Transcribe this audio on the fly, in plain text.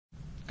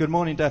Good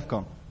morning, DEF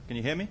CON. Can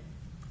you hear me?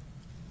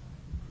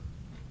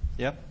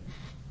 Yeah?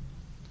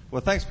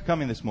 Well, thanks for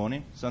coming this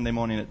morning, Sunday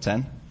morning at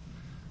 10.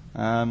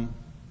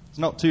 It's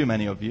not too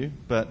many of you,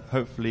 but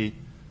hopefully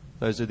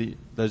those of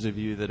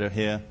you that are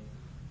here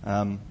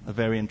are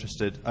very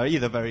interested, are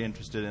either very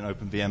interested in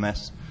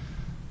OpenVMS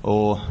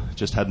or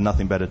just had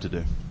nothing better to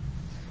do.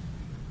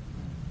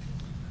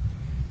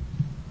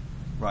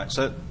 Right,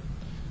 so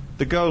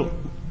the goal,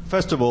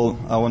 first of all,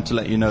 I want to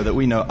let you know that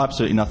we know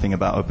absolutely nothing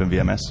about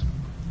OpenVMS,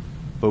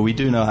 but we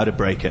do know how to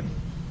break it.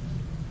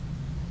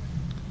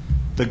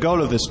 The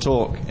goal of this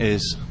talk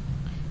is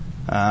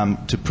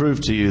to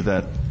prove to you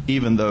that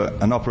even though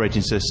an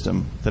operating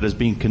system that has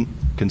been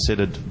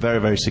considered very,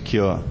 very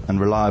secure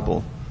and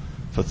reliable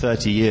for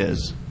 30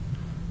 years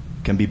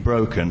can be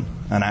broken,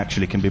 and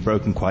actually can be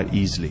broken quite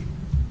easily.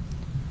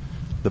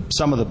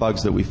 Some of the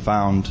bugs that we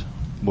found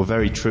were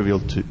very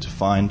trivial to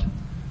find,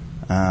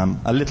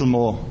 a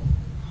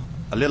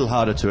little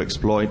harder to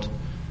exploit,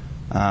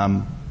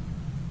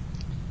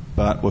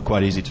 but were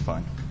quite easy to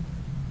find.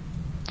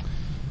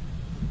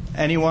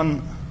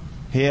 Anyone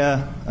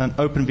here an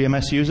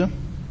OpenVMS user?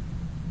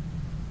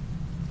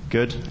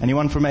 Good.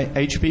 Anyone from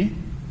HP?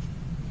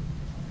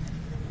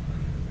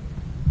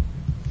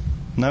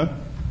 No?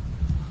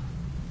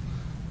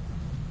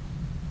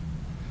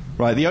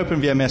 Right, the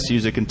OpenVMS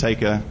user can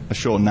take a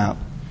short nap.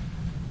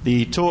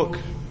 The talk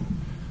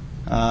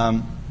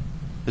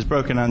is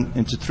broken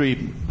into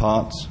three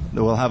parts.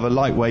 We'll have a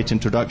lightweight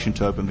introduction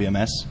to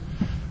OpenVMS,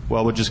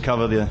 where we'll just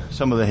cover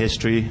some of the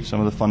history, some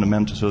of the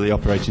fundamentals of the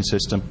operating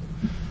system,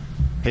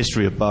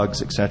 history of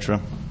bugs, etc.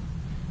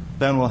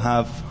 Then we'll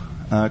have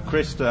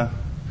Krista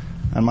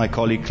and my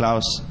colleague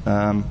Klaus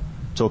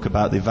talk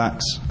about the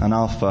VAX and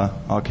Alpha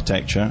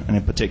architecture, and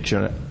in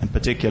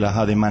particular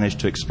how they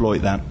managed to exploit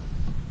that,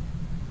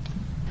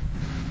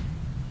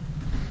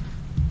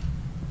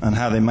 and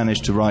how they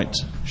managed to write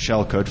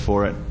shellcode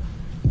for it,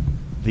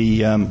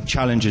 the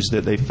challenges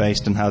that they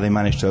faced and how they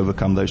managed to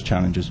overcome those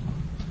challenges.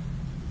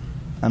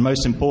 And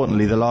most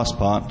importantly, the last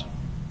part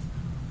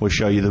will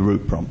show you the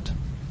root prompt.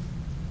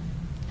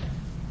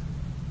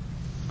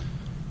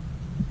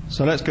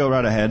 So let's go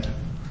right ahead.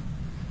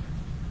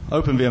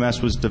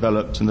 OpenVMS was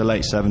developed in the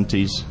late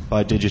 70s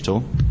by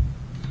Digital,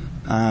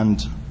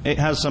 and it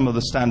has some of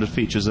the standard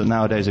features that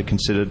nowadays are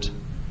considered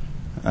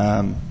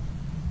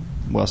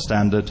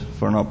standard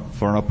for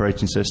an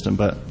operating system,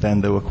 but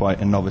then they were quite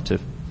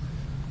innovative.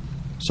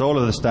 So all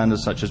of the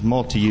standards such as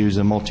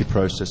multi-user,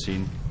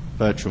 multi-processing,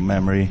 virtual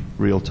memory,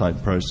 real-time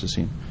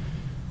processing,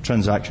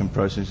 transaction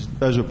processing,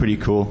 those were pretty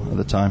cool at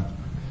the time.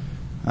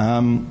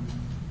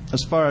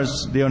 As far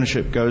as the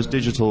ownership goes,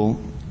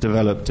 Digital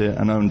developed it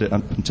and owned it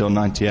until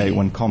 '98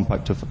 when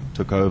Compaq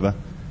took over,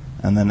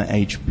 and then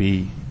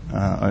HP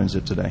owns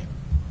it today.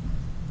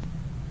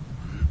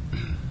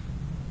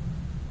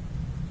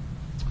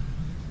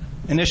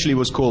 Initially it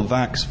was called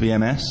VAX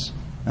VMS.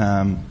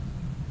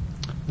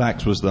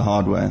 VAX was the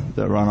hardware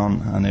that ran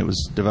on, and it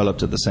was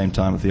developed at the same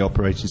time with the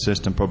operating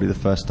system, probably the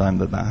first time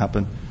that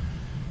happened.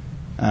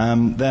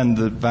 Then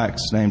the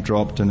VAX name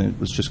dropped and it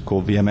was just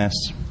called VMS,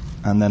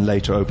 and then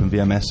later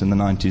OpenVMS in the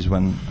 90s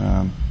when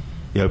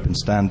the open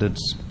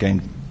standards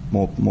gained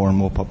more and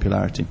more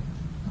popularity.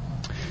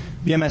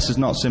 VMS is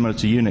not similar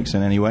to Unix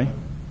in any way.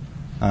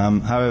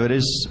 However,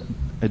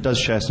 it does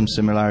share some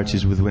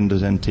similarities with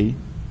Windows NT,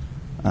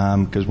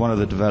 because one of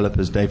the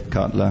developers, Dave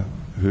Cutler,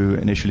 who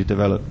initially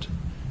developed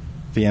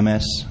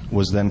VMS,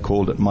 was then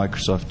called at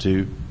Microsoft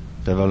to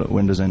develop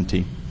Windows NT.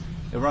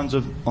 It runs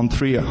on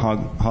three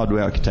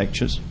hardware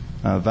architectures: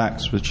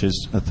 VAX, which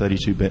is a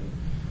 32-bit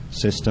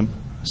system,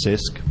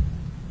 CISC,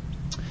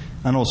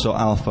 and also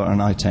Alpha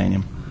and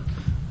Itanium.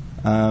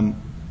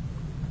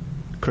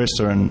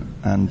 Krista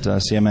and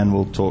CMN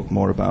will talk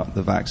more about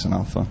the VAX and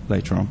Alpha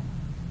later on.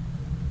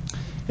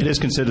 It is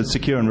considered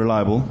secure and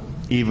reliable,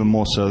 even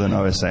more so than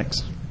OS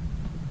X.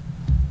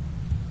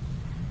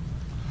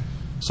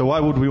 So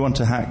why would we want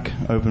to hack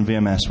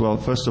OpenVMS? Well,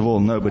 first of all,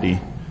 nobody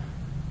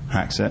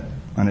hacks it,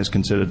 and it's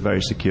considered very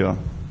secure,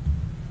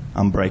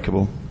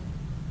 unbreakable.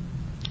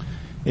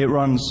 It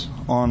runs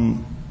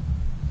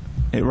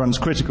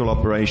critical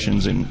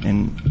operations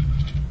in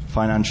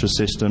financial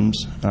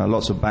systems.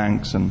 Lots of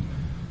banks and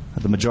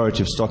the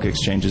majority of stock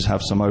exchanges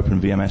have some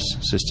OpenVMS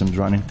systems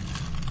running.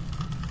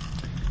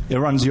 It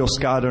runs your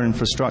SCADA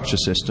infrastructure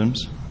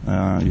systems,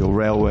 your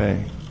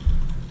railway,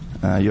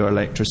 your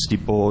electricity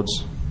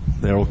boards.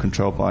 They're all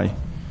controlled by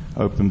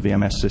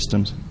OpenVMS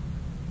systems.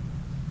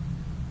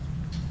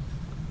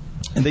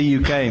 In the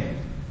UK,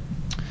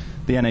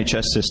 the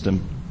NHS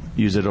system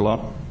use it a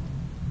lot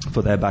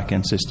for their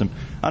back-end system.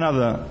 And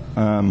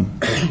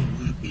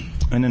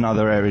in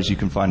other areas you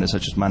can find it,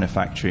 such as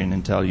manufacturing.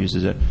 Intel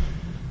uses it,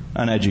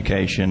 and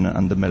education,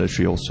 and the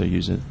military also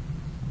use it.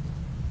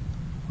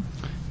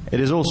 It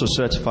is also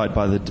certified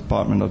by the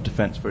Department of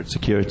Defense for its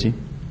security.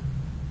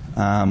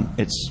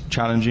 It's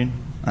challenging,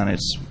 and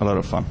it's a lot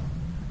of fun.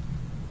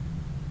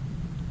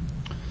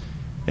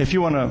 If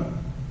you want to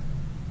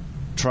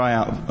try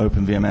out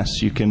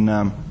OpenVMS, you can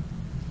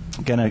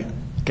get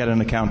get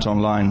an account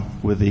online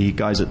with the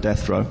guys at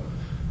Death Row,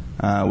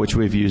 which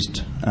we've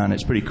used, and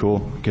it's pretty cool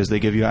because they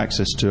give you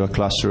access to a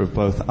cluster of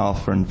both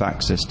Alpha and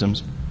VAX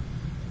systems.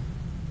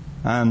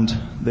 And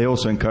they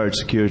also encourage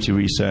security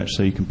research,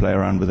 so you can play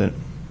around with it.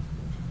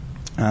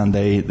 And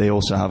they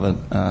also have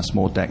a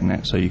small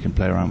DECnet, so you can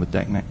play around with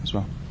DECnet as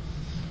well.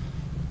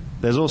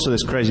 There's also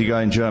this crazy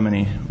guy in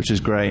Germany, which is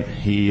great.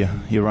 He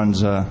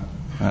runs a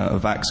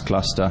VAX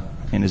cluster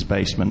in his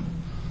basement,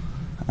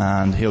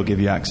 and he'll give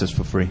you access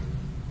for free.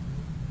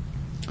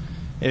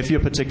 If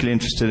you're particularly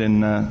interested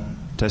in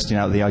testing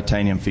out the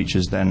Itanium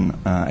features, then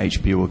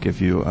HP will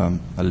give you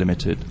a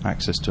limited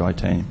access to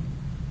Itanium.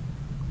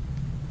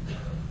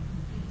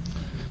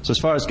 So as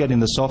far as getting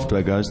the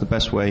software goes, the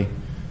best way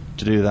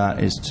to do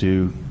that is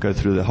to go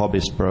through the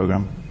hobbyist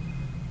program,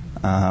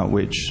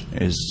 which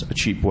is a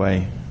cheap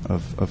way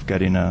of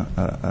getting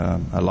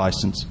a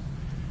license.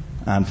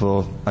 And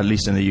for, at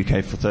least in the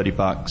UK, for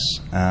 $30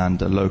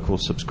 and a local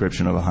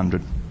subscription of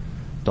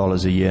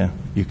 $100 a year,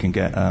 you can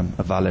get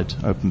a valid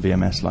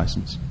OpenVMS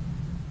license.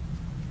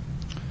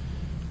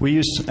 We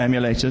use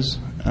emulators.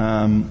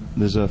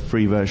 There's a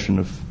free version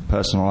of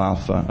Personal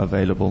Alpha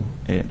available.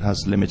 It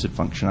has limited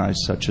functionality,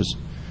 such as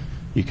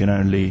you can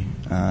only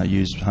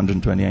use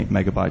 128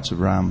 megabytes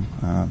of RAM,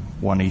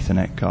 one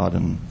Ethernet card,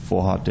 and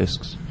 4 hard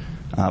disks.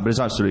 But it's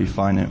absolutely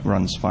fine. It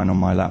runs fine on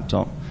my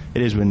laptop.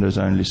 It is Windows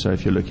only, so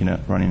if you're looking at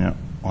running it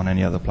on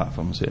any other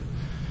platforms, it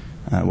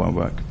won't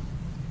work.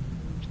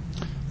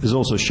 There's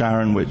also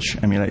Sharon, which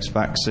emulates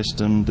VAX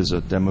system. There's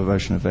a demo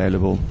version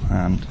available,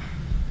 and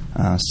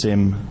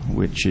Sim,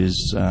 which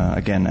is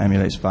again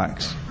emulates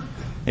VAX.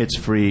 It's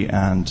free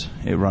and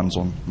it runs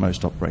on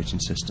most operating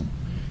systems.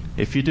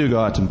 If you do go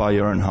out and buy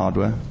your own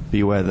hardware,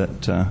 be aware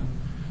that the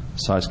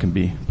size can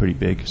be pretty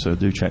big, so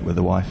do check with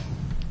the wife.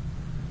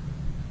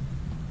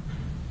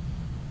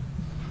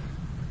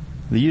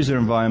 The user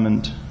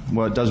environment,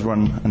 well, it does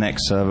run an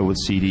X server with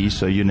CD,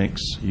 so Unix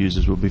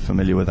users will be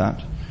familiar with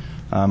that.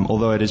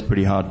 Although it is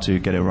pretty hard to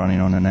get it running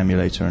on an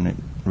emulator, and it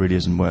really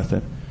isn't worth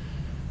it.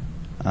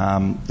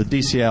 The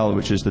DCL,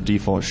 which is the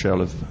default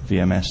shell of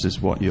VMS, is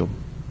what you'll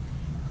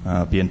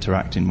be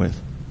interacting with.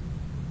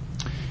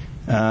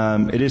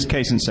 It is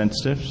case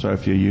insensitive, so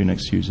if you're a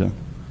Unix user,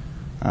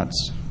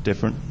 that's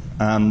different.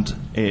 And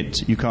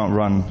you can't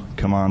run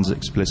commands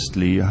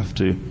explicitly. You have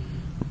to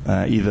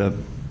either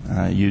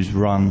use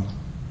run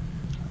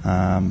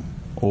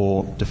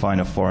or define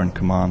a foreign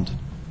command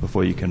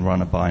before you can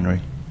run a binary.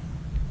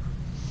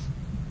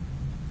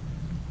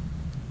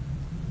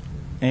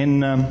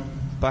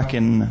 Back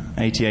in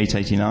 88,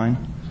 89,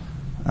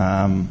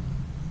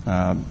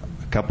 a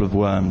couple of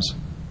worms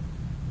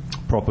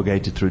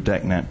propagated through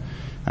DECnet.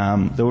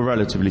 They were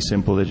relatively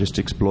simple. They just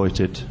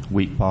exploited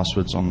weak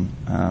passwords on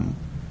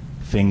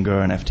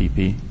Finger and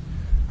FTP.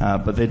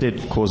 But they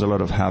did cause a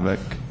lot of havoc,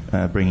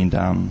 bringing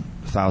down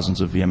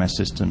thousands of VMS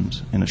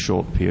systems in a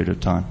short period of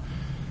time.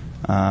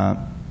 As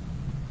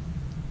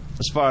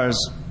far as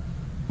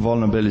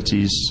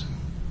vulnerabilities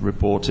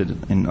reported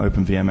in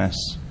OpenVMS,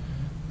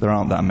 there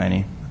aren't that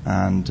many,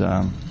 and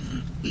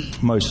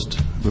most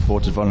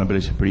reported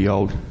vulnerabilities are pretty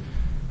old,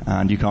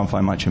 and you can't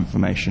find much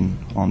information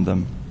on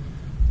them.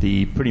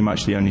 Pretty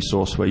much the only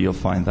source where you'll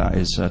find that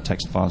is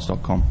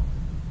textfiles.com.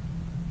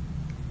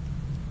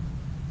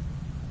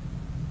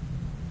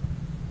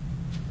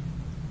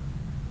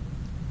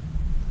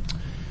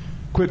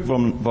 Quick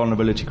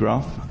vulnerability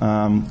graph.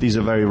 These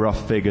are very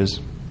rough figures,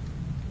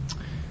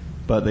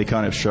 but they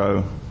kind of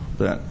show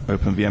that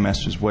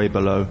OpenVMS was way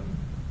below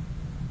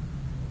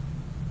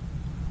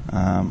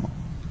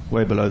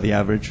the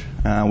average.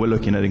 We're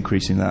looking at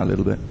increasing that a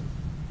little bit.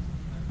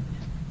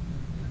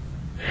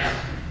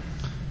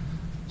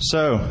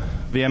 So,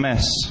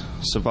 VMS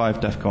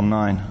survived DEFCON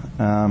 9.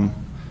 A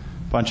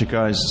bunch of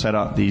guys set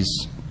up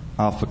these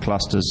alpha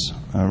clusters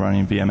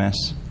running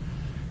VMS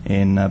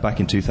back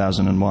in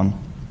 2001.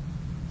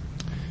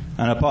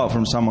 And apart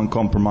from someone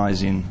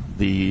compromising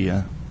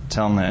the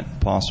telnet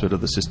password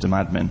of the system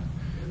admin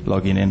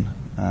logging in,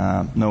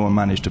 no one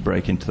managed to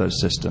break into those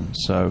systems.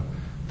 So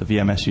the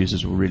VMS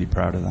users were really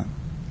proud of that.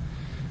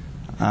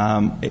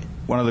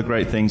 One of the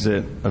great things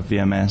of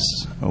VMS,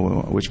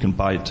 which can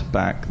bite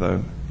back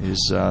though,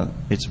 is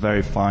it's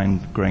very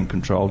fine-grained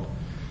controlled.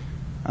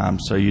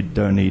 So you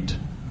don't need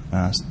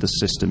the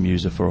system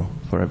user for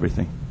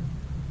everything.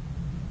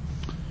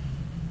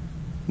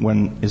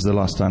 When is the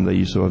last time that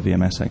you saw a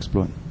VMS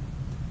exploit?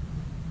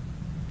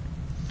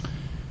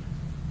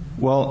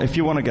 Well, if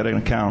you want to get an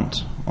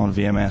account on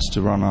VMS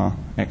to run our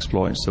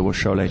exploits that we'll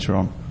show later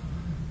on,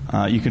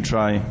 you can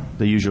try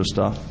the usual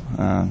stuff.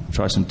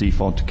 Try some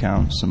default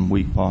accounts, some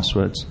weak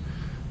passwords.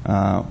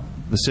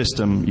 The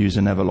system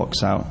user never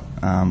locks out.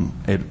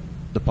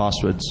 The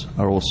passwords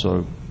are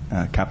also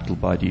capital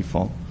by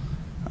default.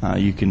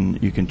 You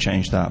can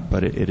change that,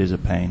 but it is a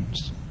pain.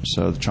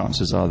 So the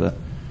chances are that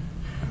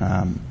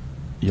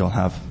you'll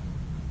have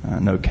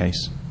no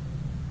case.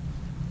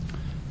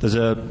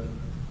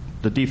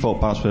 The default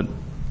password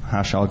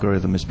hash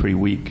algorithm is pretty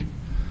weak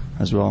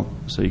as well,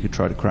 so you could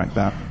try to crack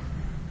that.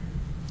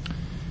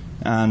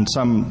 And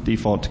some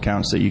default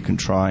accounts that you can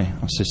try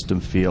are system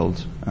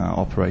field,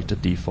 operator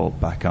default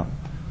backup,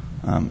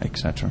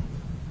 etc.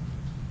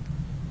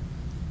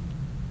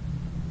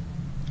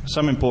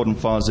 Some important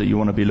files that you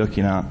want to be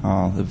looking at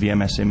are the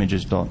VMS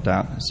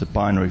images.dat. It's a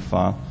binary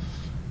file,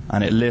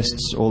 and it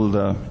lists all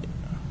the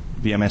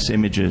VMS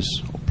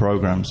images or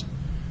programs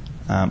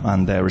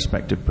and their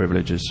respective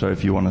privileges. So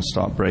if you want to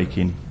start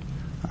breaking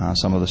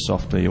some of the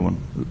software, you want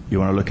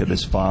to look at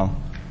this file,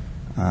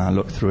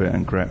 look through it,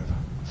 and grep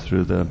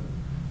through the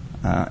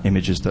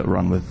images that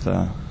run with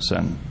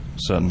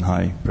certain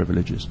high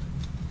privileges.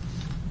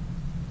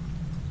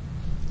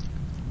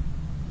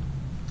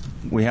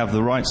 We have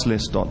the rights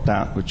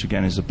list.dat, which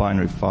again is a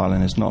binary file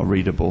and is not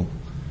readable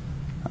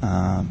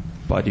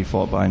by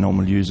default by a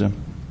normal user.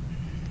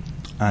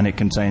 And it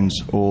contains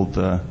all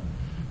the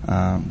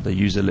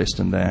user list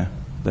and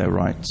their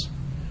rights.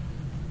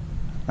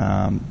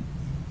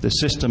 The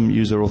system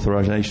user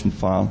authorization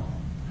file,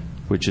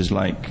 which is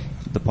like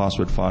the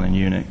password file in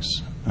Unix,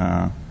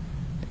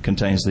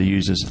 contains the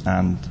users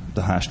and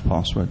the hashed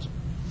passwords.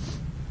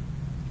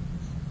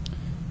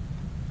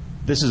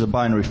 This is a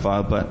binary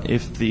file, but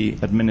if the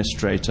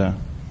administrator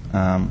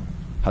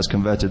has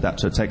converted that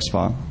to a text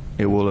file,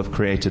 it will have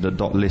created a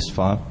 .list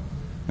file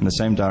in the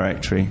same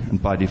directory,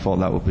 and by default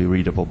that will be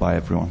readable by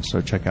everyone,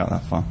 so check out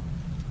that file.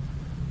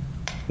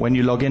 When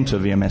you log into a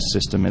VMS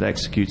system, it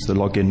executes the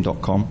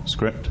login.com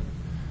script,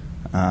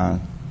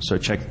 so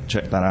check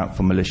that out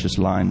for malicious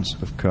lines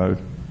of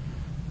code.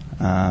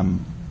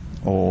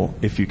 Or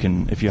if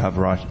you have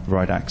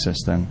right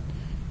access, then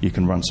you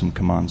can run some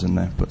commands in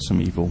there, put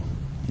some evil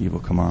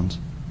commands.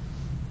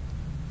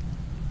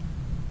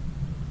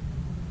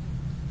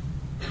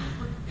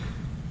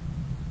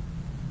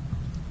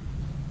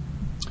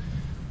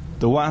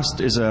 The WAST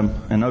is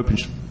an open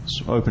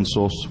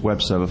source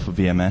web server for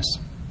VMS.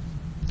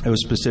 It was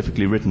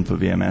specifically written for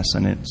VMS,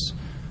 and it's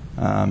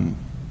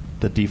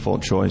the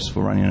default choice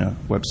for running a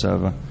web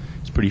server.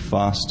 It's pretty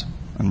fast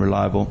and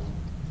reliable.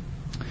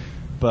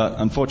 But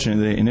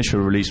unfortunately, the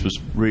initial release was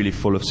really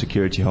full of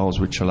security holes,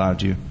 which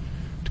allowed you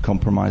to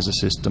compromise the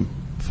system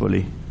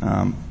fully.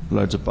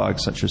 Loads of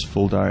bugs, such as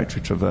full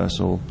directory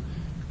traversal,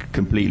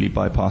 completely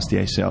bypassed the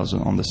ACLs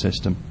on the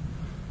system.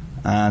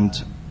 And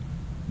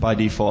by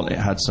default, it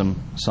had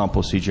some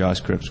sample CGI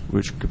scripts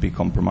which could be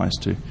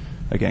compromised to,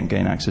 again,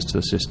 gain access to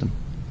the system.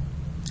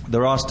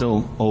 There are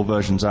still old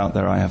versions out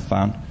there, I have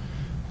found.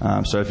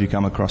 So if you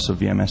come across a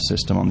VMS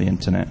system on the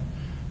internet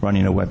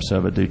running a web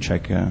server, do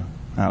check out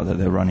that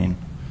they're running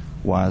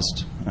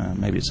WASD.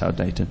 Maybe it's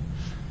outdated.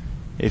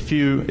 If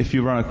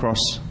you run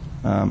across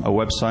a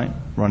website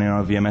running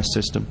on a VMS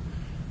system,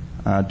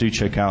 do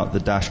check out the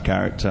dash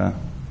character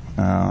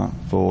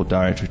for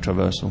directory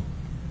traversal.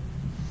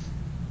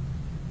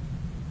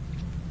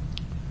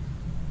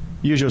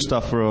 Usual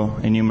stuff for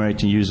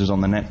enumerating users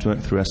on the network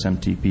through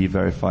SMTP,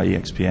 Verify,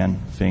 EXPN,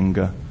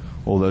 Finger,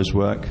 all those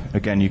work.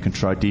 Again, you can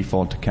try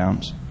default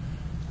accounts,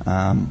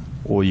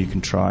 or you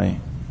can try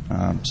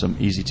some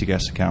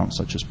easy-to-guess accounts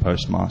such as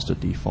Postmaster,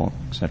 Default,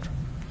 etc.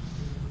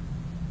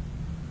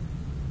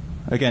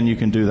 Again, you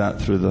can do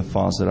that through the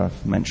files that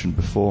I've mentioned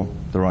before,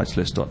 the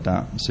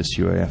rightslist.dat and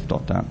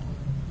sysuaf.dat.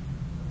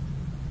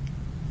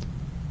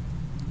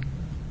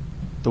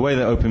 The way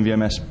that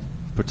OpenVMS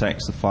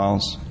protects the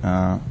files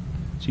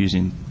is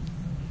using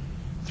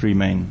three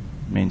main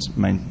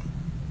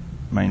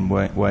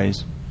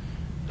ways.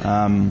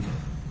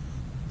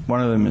 One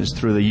of them is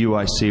through the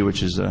UIC,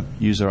 which is a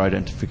user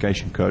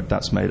identification code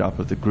that's made up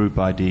of the group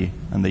ID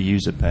and the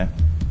user pair.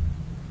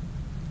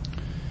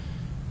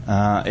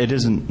 It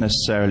isn't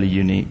necessarily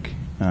unique,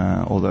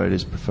 although it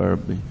is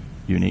preferably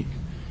unique.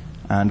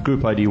 And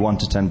group ID 1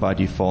 to 10 by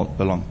default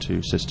belong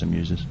to system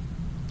users,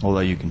 although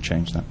you can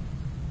change that.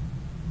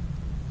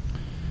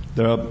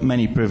 There are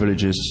many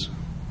privileges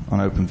on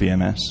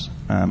OpenVMS,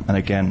 and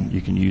again,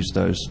 you can use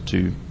those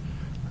to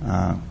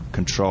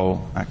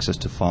control access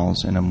to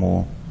files in a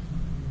more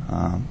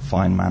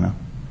fine manner.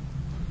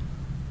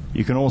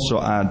 You can also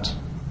add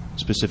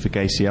specific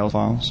ACL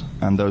files,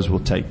 and those will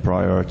take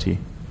priority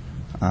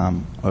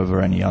over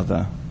any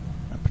other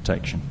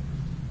protection.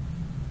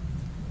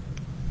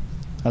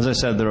 As I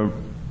said, there are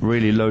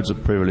really loads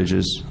of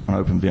privileges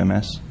on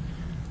OpenVMS.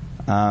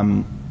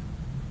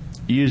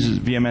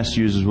 VMS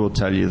users will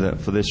tell you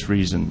that for this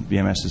reason,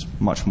 VMS is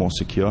much more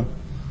secure.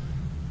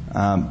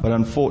 But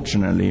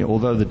unfortunately,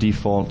 although the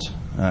default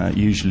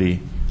usually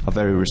are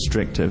very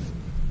restrictive,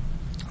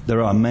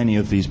 there are many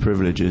of these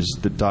privileges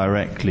that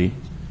directly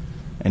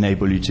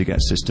enable you to get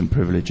system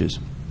privileges.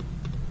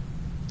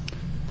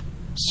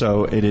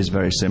 So it is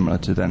very similar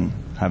to then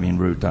having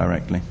root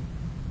directly.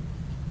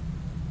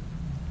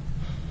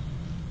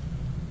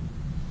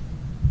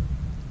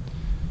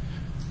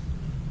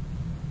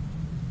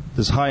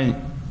 There's high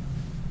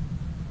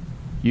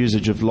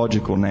usage of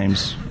logical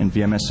names in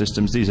VMS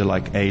systems. These are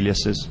like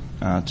aliases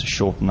to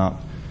shorten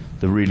up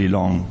the really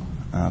long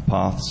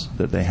paths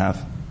that they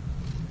have.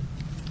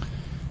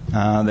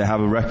 They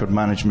have a record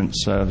management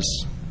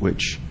service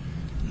which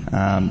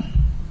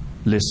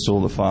lists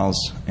all the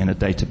files in a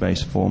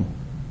database form.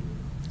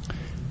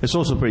 It's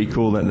also pretty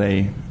cool that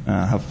they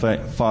have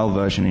file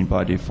versioning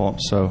by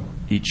default, so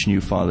each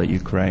new file that you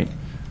create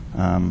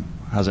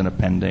has an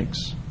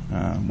appendix,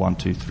 1,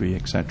 2, 3,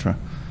 etc.,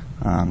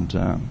 and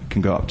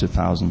can go up to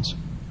thousands.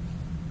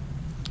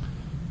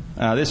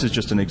 This is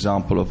just an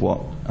example of what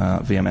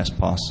VMS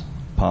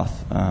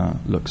path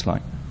looks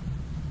like.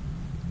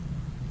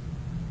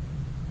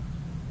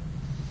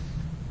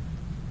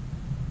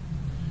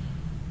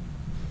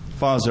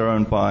 Files are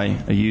owned by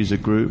a user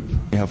group.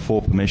 We have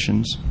 4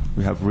 permissions.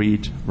 We have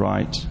read,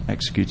 write,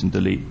 execute, and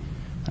delete.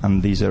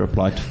 And these are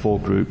applied to 4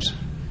 groups: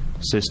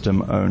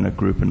 system, owner,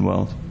 group, and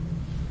world.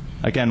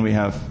 Again, we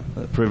have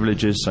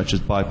privileges such as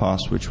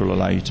bypass, which will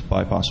allow you to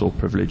bypass all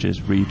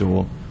privileges, read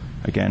all.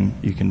 Again,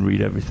 you can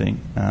read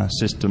everything.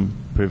 System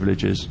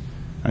privileges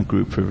and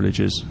group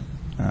privileges,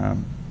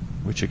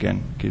 which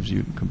again gives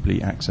you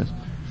complete access.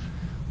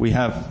 We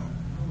have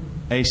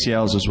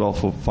ACLs as well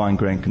for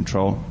fine-grained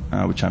control,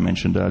 which I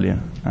mentioned earlier,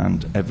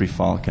 and every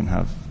file can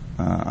have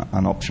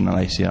an optional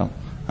ACL,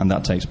 and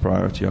that takes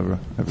priority over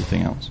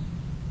everything else.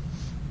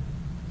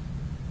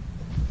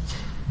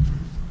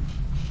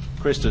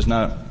 Krista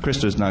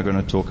is now going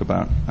to talk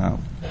about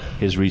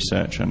his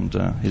research and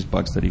his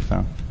bugs that he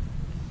found.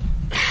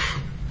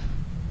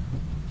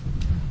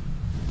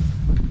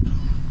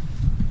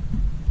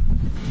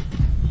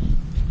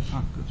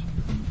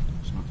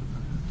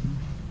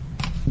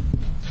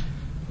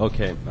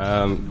 Okay,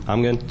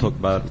 I'm going to talk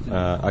about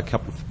a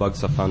couple of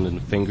bugs I found in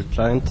the Finger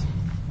client.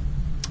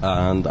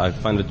 And I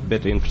find it a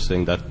bit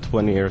interesting that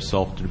 20 years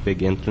after the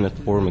big internet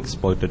forum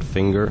exploited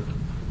Finger,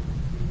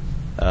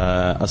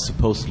 a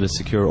supposedly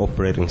secure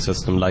operating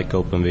system like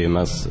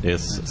OpenVMS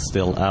is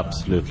still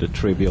absolutely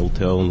trivial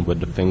to own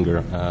with the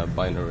Finger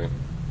binary.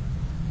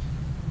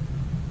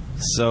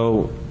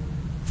 So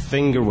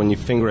Finger, when you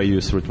finger a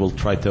user, it will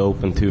try to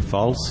open 2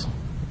 files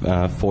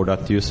for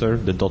that user,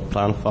 the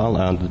 .plan file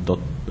and the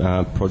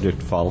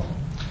 .project file.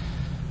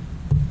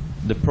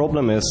 The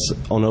problem is,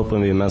 on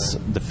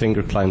OpenVMS, the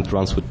Finger client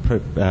runs with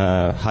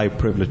high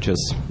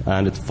privileges,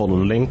 and it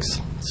follows links.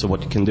 So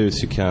what you can do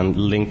is you can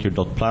link your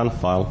 .plan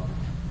file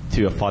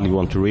to a file you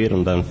want to read,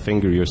 and then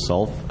Finger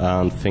yourself,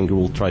 and Finger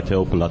will try to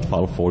open that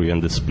file for you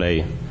and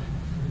display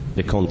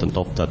the content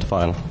of that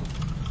file.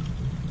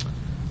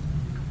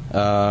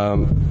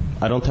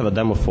 I don't have a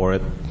demo for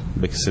it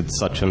because it's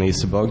such an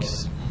easy bug.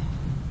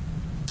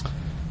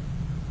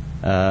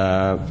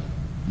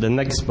 The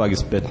next bug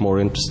is a bit more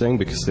interesting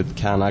because it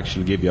can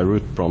actually give you a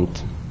root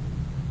prompt.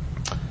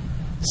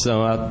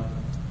 So at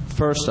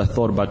first I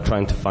thought about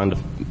trying to find a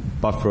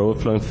buffer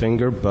overflow in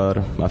Finger, but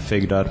I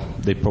figured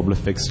that they probably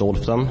fixed all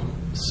of them.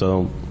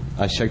 So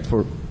I checked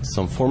for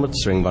some format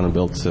string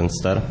vulnerabilities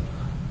instead,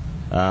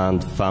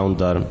 and found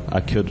that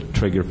I could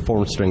trigger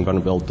format string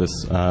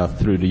vulnerabilities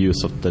through the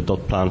use of the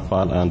 .plan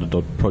file and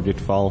the .project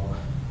file,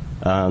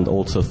 and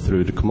also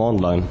through the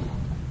command line.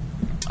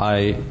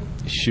 I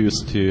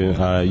choose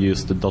to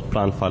use the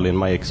 .plan file in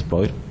my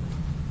exploit.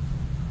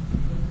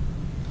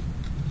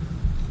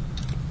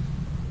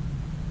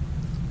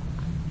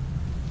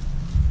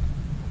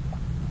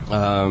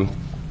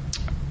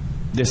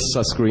 This is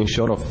a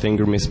screenshot of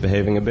Finger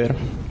misbehaving a bit.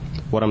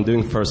 What I'm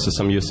doing first is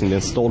I'm using the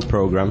installed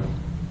program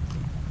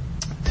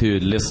to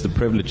list the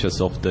privileges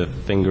of the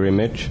Finger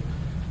image,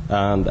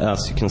 and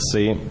as you can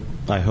see,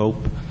 I hope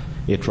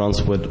it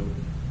runs with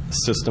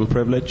system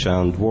privilege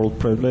and world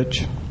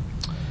privilege.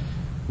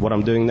 What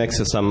I'm doing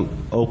next is I'm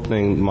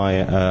opening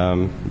my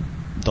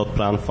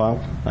 .plan file,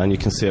 and you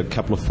can see a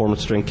couple of format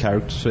string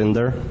characters in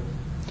there.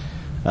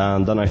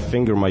 And then I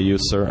finger my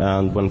user,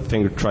 and when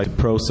Finger tries to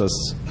process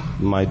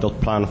my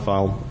 .plan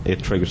file,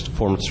 it triggers the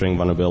format string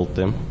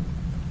vulnerability.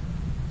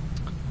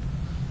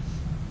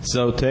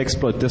 So to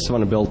exploit this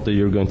vulnerability,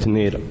 you're going to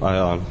need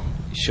a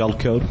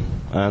shellcode,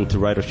 and to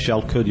write a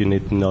shellcode, you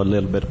need to know a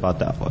little bit about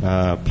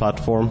the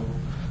platform.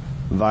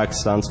 VAX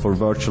stands for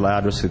Virtual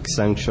Address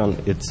Extension.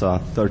 It's a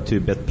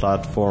 32-bit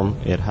platform.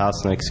 It has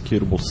an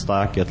executable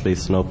stack, at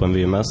least in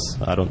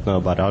OpenVMS. I don't know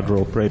about other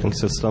operating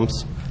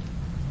systems.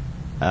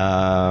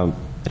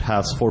 It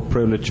has 4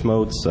 privilege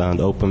modes, and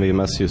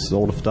OpenVMS uses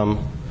all of them.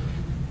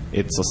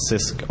 It's a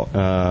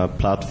CISC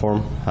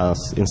platform,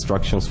 has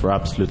instructions for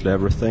absolutely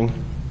everything.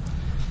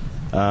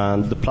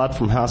 And the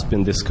platform has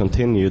been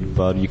discontinued,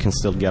 but you can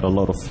still get a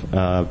lot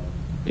of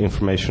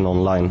information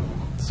online,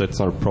 so it's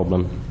not a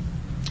problem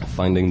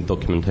finding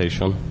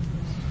documentation.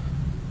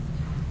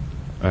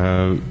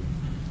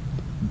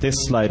 This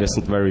slide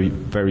isn't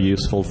very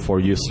useful for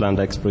userland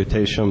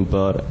exploitation,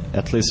 but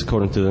at least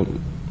according to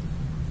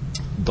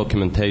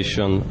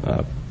documentation,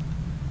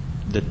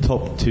 the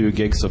top 2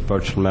 gigs of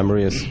virtual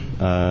memory is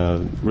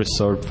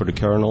reserved for the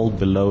kernel.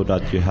 Below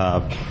that you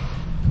have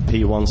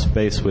P1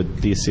 space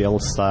with DCL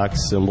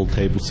stacks, symbol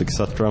tables,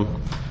 etc.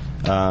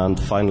 And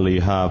finally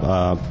you have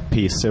a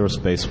P0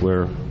 space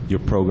where your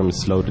program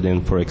is loaded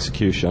in for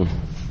execution.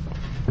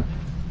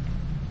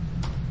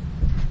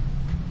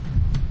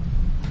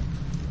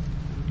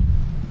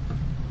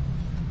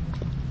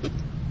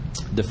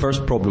 The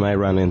first problem I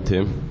ran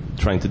into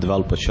trying to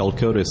develop a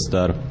shellcode is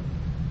that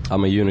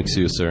I'm a Unix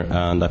user,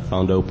 and I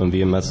found the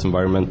OpenVMS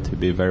environment to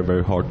be very,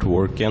 very hard to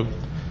work in.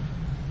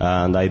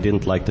 And I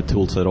didn't like the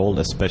tools at all,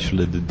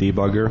 especially the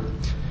debugger.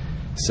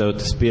 So to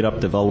speed up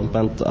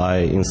development, I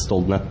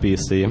installed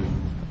NetBSD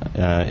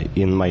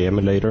in my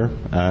emulator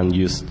and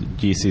used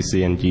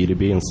GCC and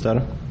GDB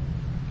instead.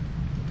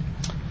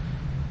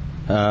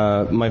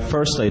 My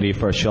first idea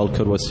for a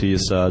shellcode was to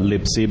use a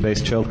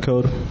libc-based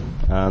shellcode,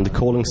 and the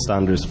calling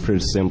standard is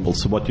pretty simple.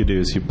 So what you do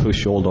is you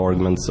push all the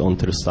arguments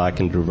onto the stack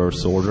in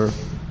reverse order,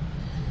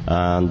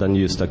 and then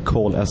use the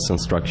call s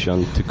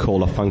instruction to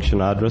call a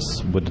function address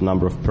with the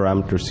number of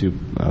parameters you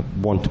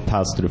want to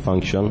pass to the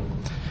function.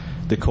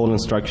 The call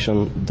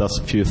instruction does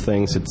a few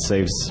things. It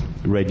saves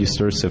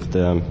registers if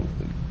the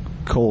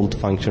called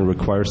function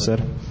requires it.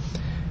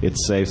 It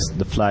saves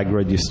the flag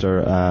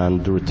register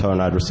and the return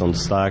address on the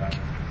stack.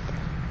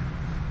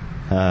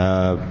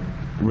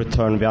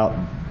 Return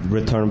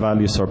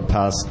values are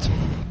passed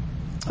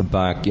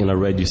back in a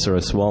register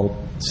as well.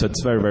 So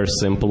it's very, very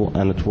simple,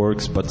 and it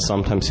works, but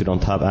sometimes you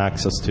don't have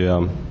access to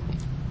a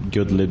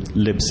good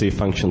libc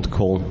function to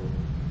call.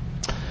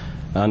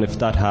 And if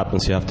that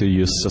happens, you have to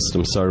use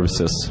system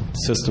services.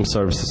 System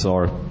services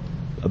are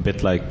a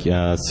bit like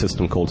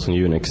system calls in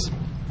Unix.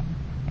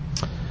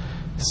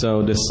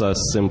 So this is a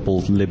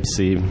simple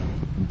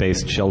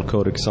libc-based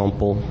shellcode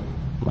example.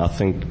 I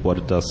think what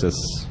it does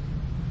is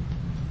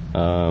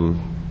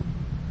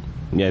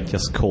it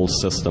just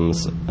calls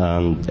systems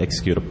and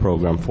execute a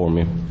program for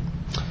me.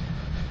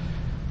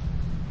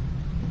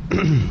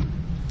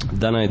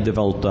 Then I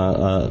developed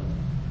a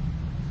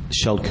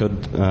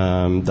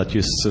shellcode that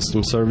uses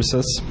system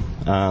services.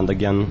 And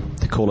again,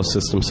 to call a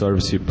system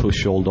service, you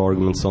push all the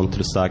arguments onto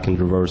the stack in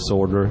reverse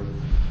order.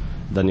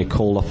 Then you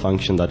call a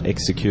function that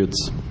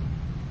executes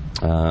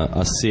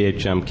a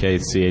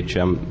CHMK,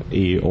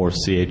 CHME, or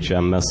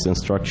CHMS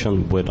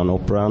instruction with an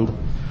operand.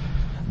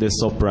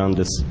 This operand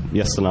is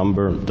just a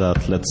number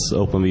that lets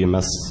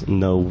OpenVMS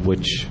know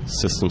which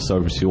system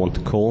service you want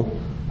to call.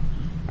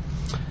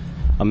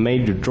 A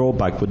major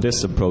drawback with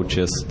this approach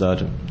is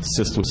that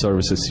system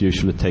services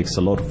usually takes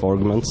a lot of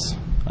arguments,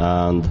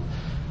 and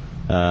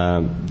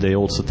they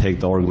also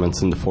take the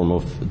arguments in the form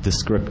of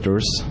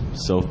descriptors.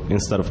 So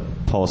instead of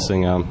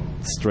passing a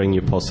string,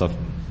 you pass a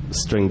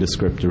string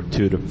descriptor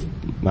to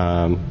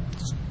the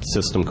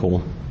system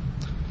call.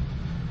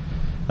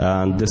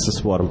 And this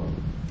is what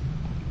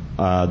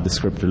a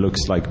descriptor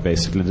looks like,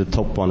 basically. The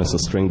top one is a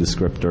string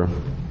descriptor.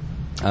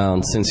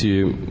 And since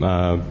you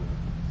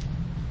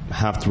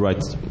have to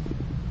write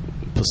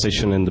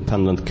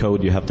position-independent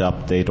code, you have to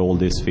update all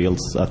these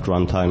fields at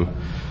runtime,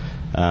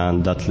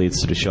 and that leads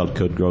to the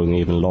shellcode growing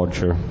even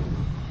larger.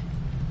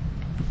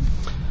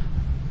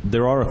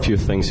 There are a few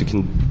things you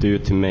can do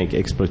to make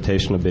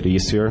exploitation a bit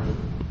easier.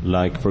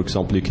 Like, for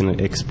example, you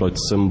can exploit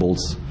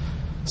symbols.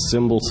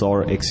 Symbols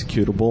are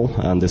executable,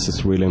 and this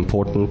is really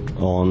important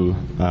on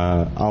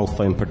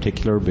alpha in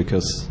particular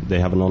because they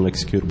have a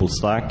non-executable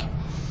stack.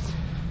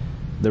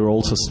 There are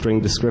also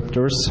string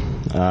descriptors,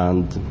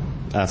 and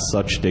as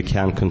such they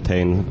can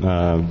contain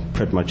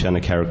pretty much any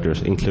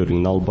characters,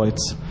 including null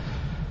bytes,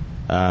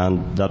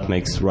 and that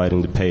makes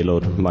writing the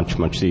payload much,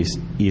 much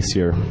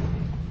easier.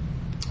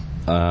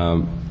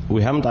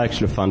 We haven't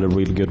actually found a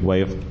really good way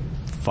of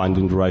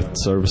finding the right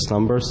service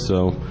number,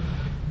 so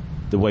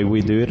the way we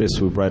do it is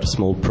we write a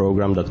small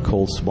program that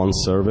calls one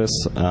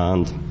service,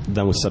 and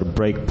then we set a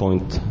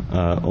breakpoint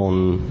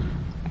on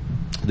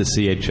the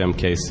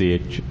CHMK,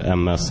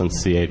 CHMS, and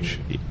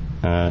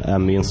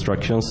CHME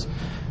instructions,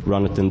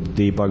 run it in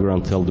the debugger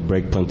until the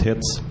breakpoint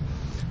hits,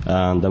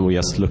 and then we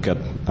just look at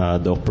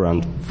the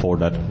operand for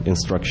that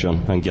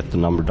instruction and get the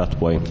number that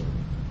way.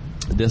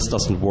 This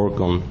doesn't work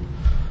on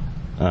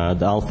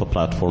the alpha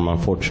platform,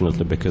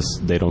 unfortunately,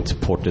 because they don't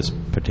support this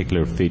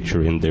particular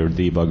feature in their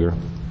debugger.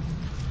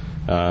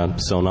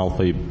 So in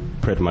alpha, you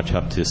pretty much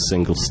have to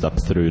single step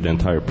through the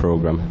entire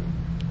program.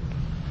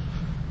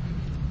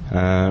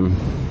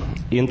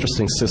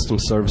 Interesting system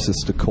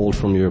services to call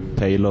from your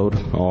payload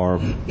are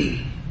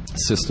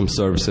system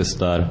services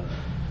that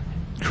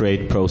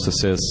create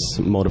processes,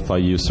 modify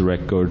user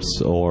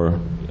records, or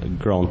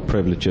grant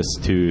privileges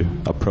to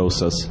a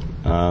process.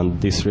 And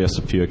these are just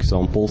a few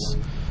examples.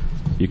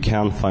 You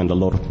can find a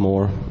lot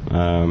more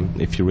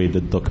if you read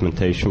the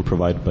documentation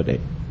provided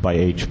by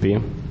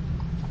HP.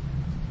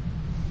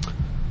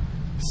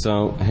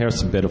 So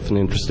here's a bit of an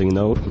interesting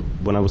note.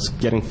 When I was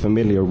getting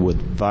familiar with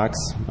VAX,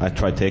 I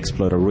tried to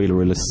exploit a really,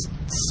 really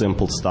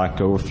simple Stack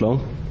Overflow.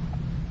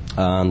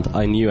 And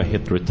I knew I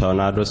hit the return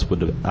address with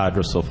the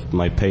address of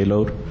my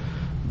payload,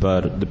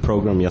 but the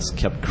program just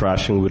kept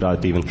crashing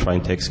without even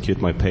trying to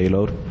execute my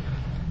payload.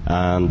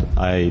 And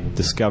I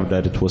discovered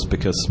that it was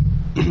because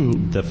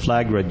the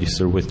flag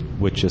register,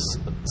 which is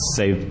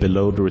saved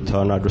below the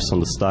return address on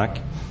the stack,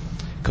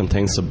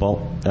 contains a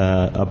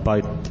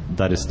byte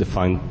that is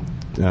defined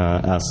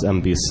as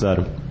MB said.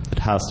 It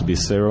has to be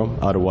 0,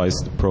 otherwise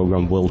the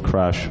program will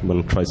crash when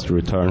it tries to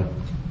return.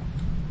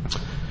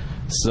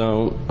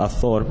 So I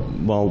thought,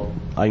 well,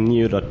 I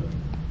knew that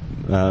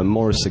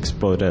Morris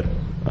exploited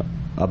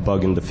a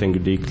bug in the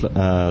fingerd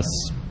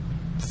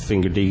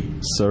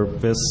fingerD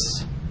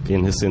service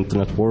in his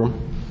internet worm.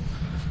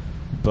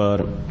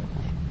 But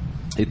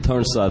it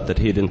turns out that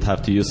he didn't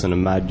have to use any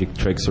magic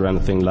tricks or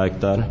anything like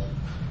that,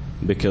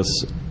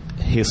 because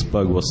his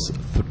bug was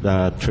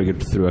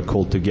triggered through a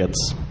call to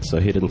gets, so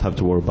he didn't have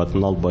to worry about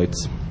null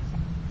bytes.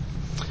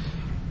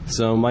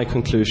 So my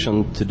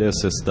conclusion to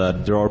this is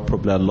that there are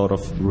probably a lot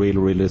of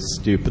really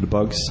stupid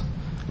bugs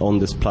on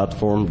this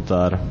platform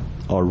that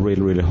are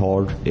really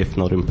hard, if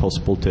not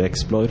impossible, to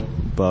exploit.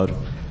 But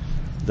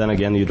then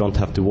again, you don't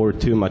have to worry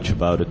too much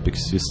about it,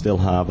 because you still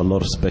have a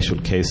lot of special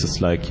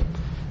cases like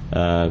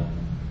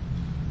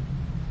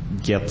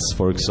gets,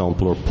 for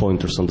example, or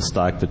pointers on the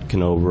stack that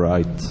can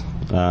overwrite,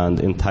 and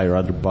entire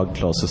other bug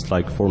classes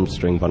like form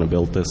string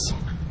vulnerabilities.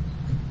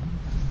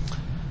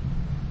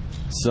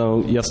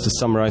 So just to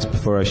summarize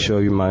before I show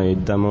you my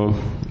demo,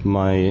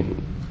 my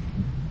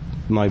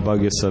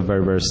bug is a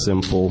very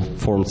simple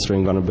form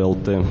string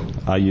vulnerability.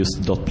 I use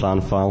the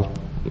 .plan file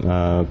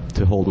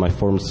to hold my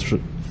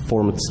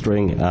format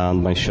string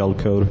and my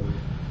shellcode.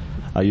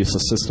 I use a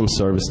system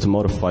service to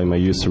modify my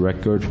user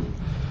record.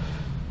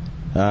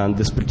 And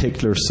this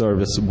particular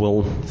service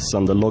will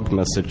send a log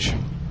message.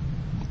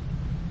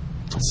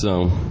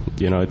 So,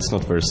 it's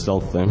not very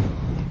stealthy.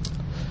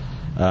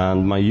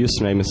 And my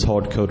username is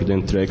hard-coded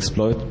into the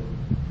exploit.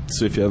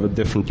 So if you have a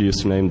different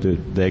username,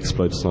 the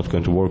exploit is not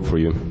going to work for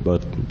you.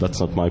 But that's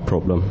not my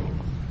problem.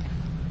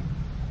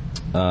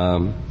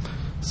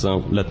 So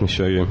let me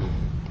show you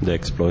the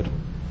exploit.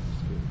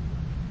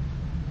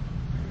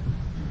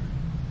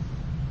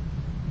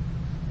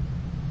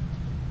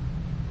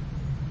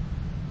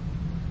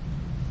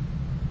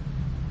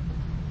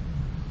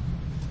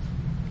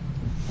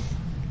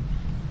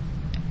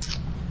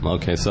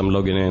 Okay, so I'm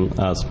logging in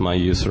as my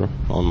user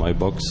on my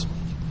box.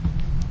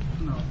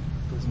 No,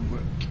 it doesn't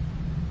work.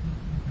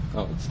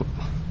 Oh, it's not.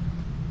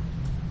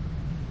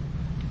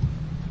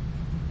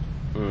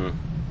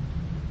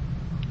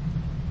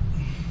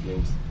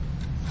 James,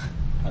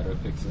 how do I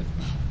fix it?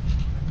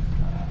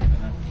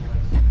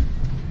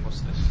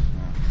 What's this?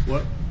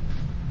 What?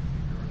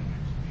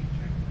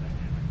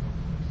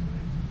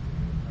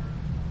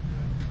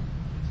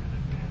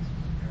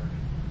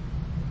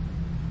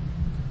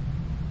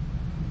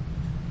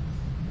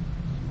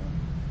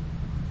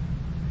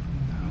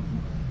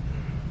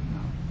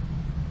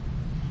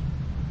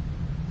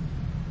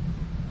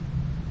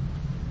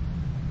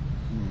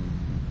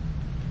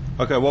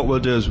 Okay, what we'll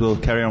do is we'll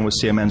carry on with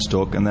CMN's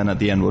talk, and then at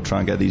the end we'll try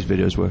and get these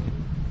videos working.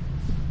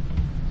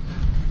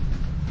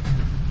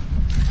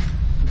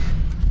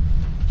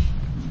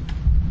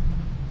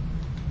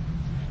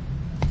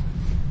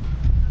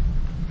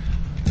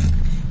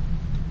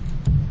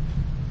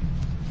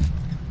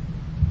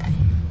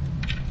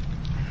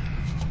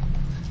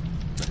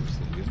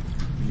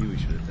 We knew we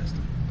should have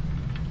tested.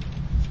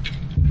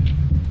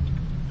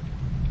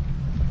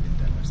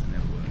 Demos that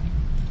never work.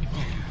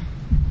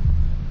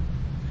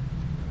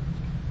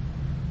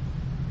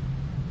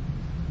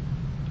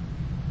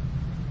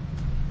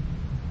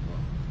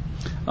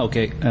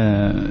 Okay,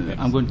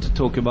 I'm going to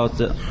talk about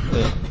the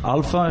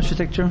alpha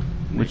architecture,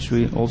 which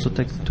we also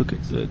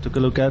took a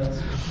look at.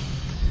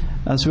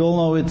 As we all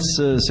know, it's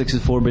a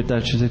 64-bit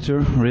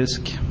architecture,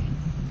 RISC,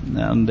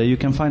 and you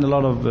can find a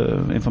lot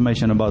of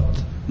information about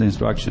the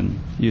instruction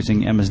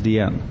using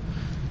MSDN.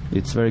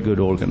 It's very good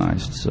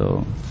organized,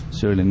 so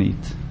it's really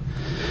neat.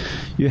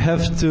 You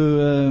have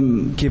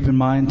to keep in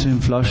mind to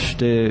flush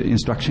the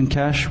instruction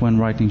cache when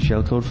writing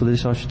shellcode for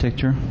this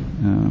architecture,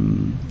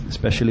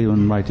 especially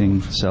when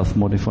writing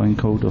self-modifying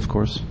code, of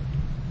course.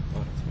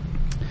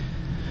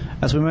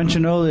 As we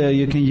mentioned earlier,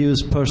 you can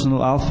use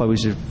Personal Alpha,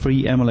 which is a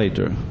free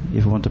emulator,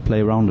 if you want to play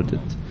around with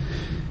it.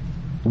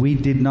 We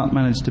did not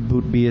manage to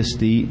boot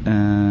BSD,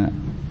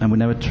 and we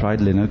never tried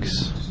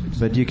Linux.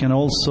 But you can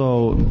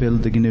also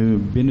build the GNU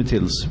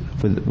binutils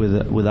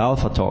with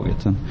Alpha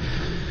target and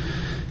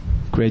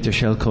create your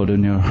shellcode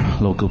on your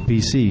local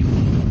PC.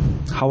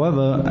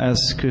 However,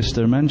 as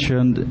Christer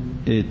mentioned,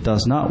 it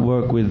does not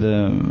work with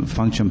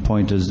function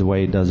pointers the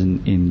way it does in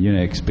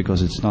Unix,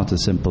 because it's not a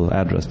simple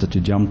address that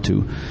you jump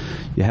to.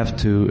 You have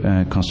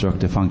to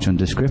construct a function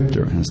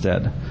descriptor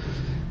instead.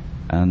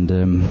 And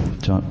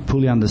to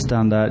fully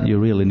understand that, you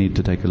really need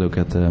to take a look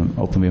at the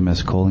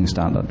OpenVMS calling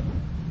standard.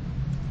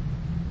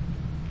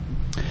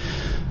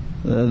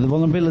 The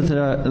vulnerability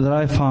that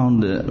I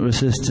found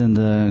resists in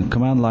the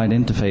command line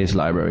interface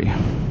library.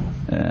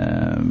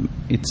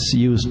 It's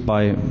used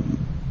by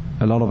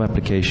a lot of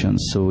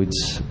applications, so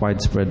it's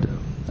widespread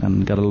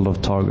and got a lot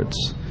of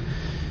targets.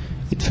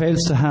 It fails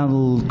to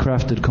handle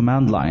crafted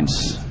command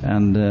lines,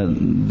 and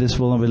this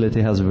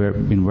vulnerability has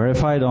been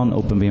verified on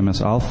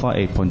OpenVMS Alpha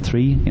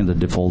 8.3 in the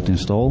default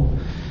install,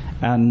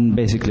 and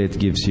basically it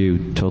gives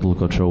you total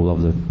control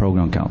of the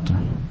program counter.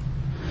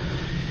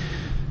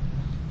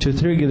 To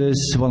trigger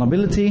this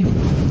vulnerability,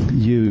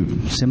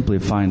 you simply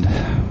find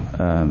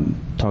a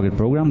target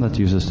program that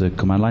uses the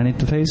command line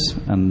interface,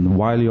 and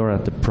while you're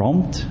at the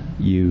prompt,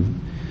 you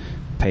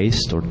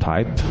paste or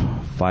type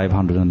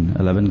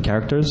 511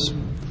 characters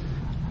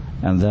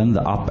and then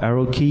the up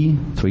arrow key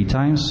 3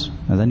 times,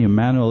 and then you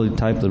manually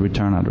type the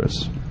return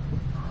address.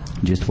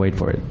 Just wait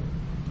for it.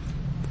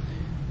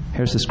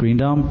 Here's a screen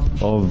dump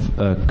of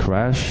a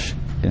crash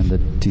in the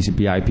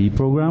TCP/IP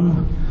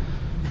program,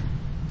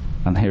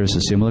 and here's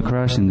a similar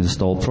crash in the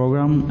installed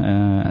program.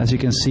 As you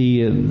can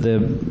see,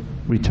 the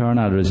return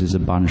address is a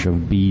bunch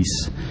of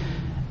B's,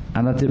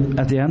 and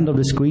at the end of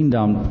the screen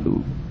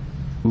dump,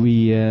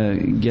 we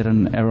get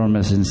an error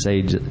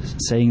message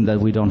saying that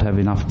we don't have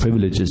enough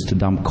privileges to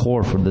dump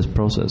core for this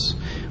process,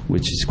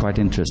 which is quite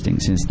interesting,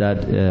 since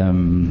that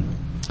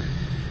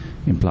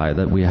implies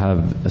that we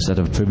have a set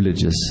of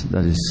privileges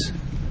that is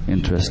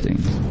interesting.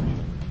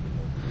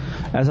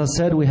 As I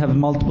said, we have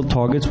multiple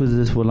targets with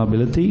this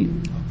vulnerability.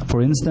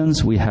 For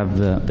instance, we have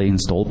the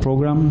install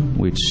program,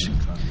 which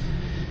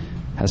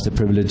has the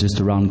privileges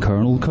to run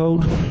kernel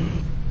code.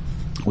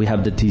 We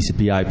have the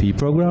TCP/IP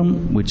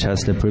program, which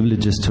has the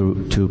privileges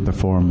to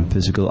perform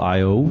physical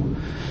I/O,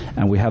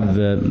 and we have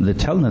the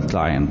telnet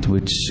client,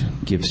 which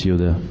gives you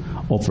the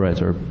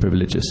operator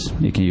privileges.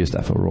 You can use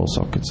that for raw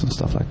sockets and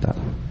stuff like that.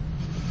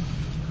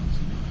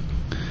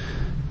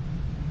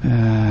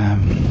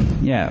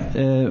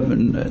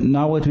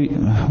 Now what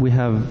we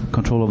have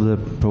control of the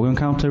program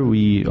counter,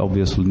 we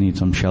obviously need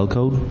some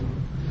shellcode.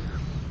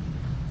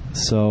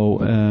 So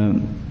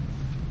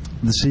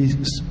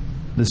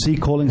the C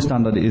calling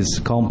standard is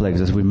complex,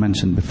 as we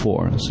mentioned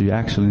before, so you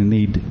actually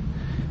need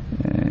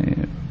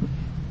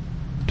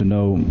to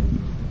know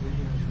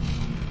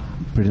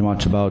pretty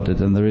much about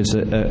it, and there is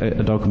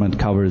a document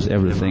covers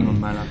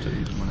everything.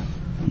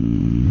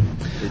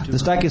 The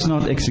stack is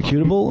not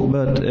executable,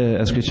 but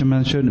as Christian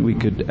mentioned, we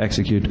could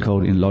execute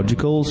code in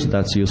logicals.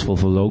 That's useful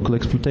for local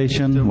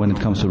exploitation. When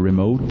it comes to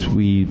remote,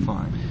 we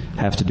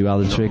have to do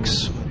other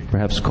tricks,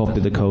 perhaps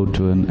copy the code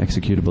to an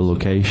executable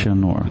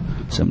location or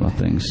similar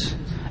things.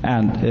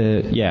 And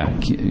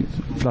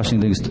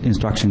flushing the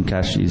instruction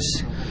cache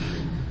is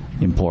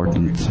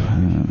important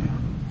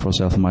for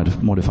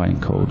self-modifying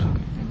code.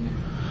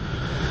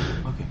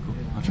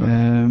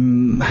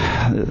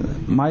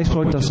 My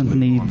exploit doesn't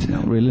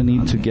really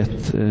need to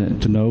get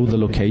to know the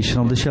location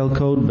of the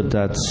shellcode, but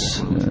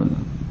that's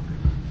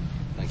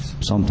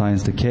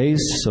sometimes the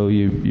case. So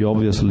you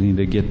obviously need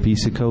to get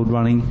PC code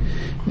running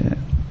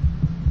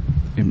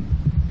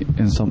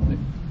in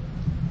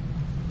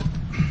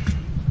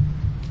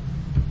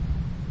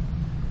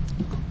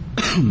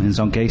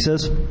some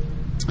cases.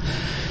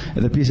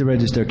 The PC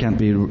register can't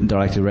be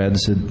directly read,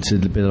 so it's a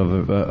bit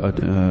of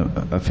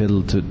a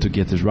fiddle to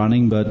get this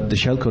running, but the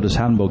Shellcoder's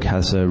Handbook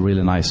has a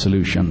really nice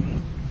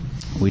solution,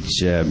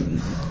 which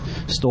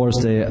stores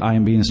the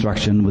IMB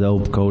instruction with the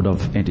opcode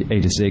of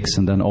 86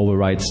 and then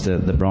overwrites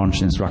the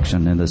branch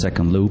instruction in the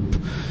second loop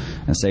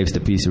and saves the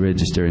PC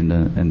register in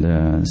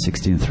the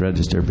 16th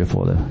register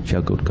before the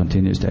shellcode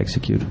continues to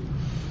execute.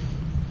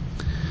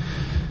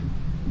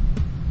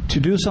 To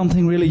do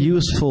something really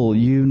useful,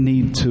 you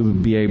need to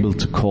be able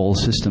to call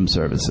system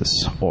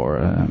services,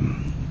 or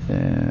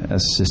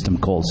as system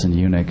calls in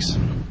Unix.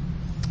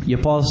 You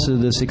pass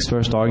the 6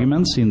 first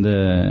arguments in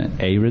the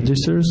A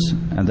registers,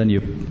 and then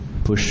you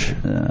push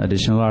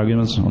additional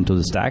arguments onto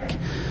the stack.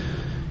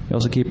 You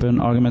also keep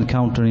an argument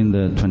counter in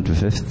the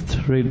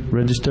 25th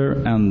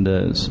register and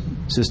the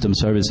system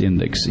service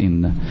index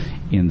in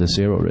the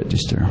 0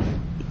 register.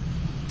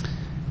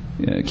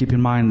 Keep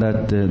in mind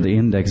that the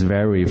index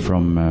vary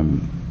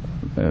from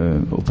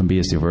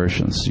OpenBSD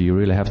versions, so you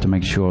really have to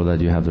make sure that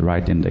you have the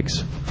right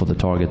index for the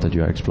target that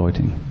you are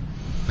exploiting.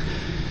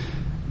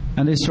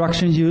 And the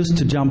instruction used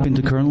to jump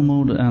into kernel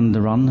mode and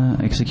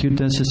execute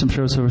the system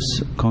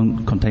service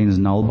contains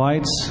null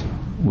bytes,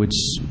 which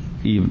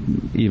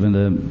even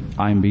the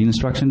IMB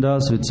instruction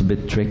does, so it's a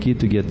bit tricky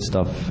to get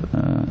stuff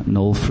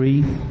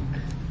null-free.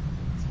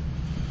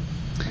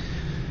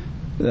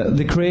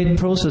 The create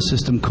process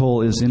system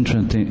call is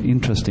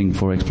interesting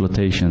for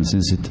exploitation,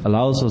 since it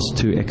allows us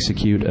to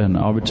execute an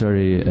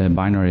arbitrary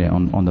binary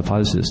on the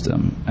file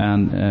system.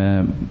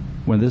 And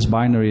when this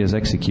binary is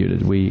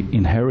executed, we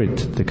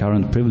inherit the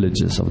current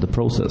privileges of the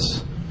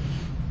process.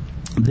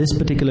 This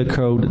particular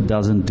code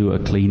doesn't do a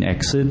clean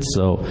exit,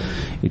 so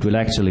it will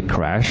actually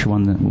crash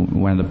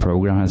when the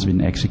program has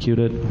been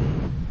executed.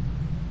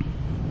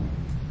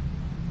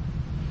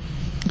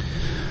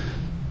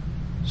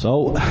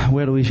 So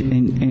where do we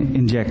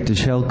inject the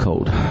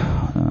shellcode?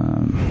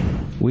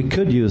 We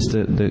could use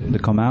the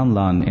command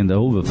line in the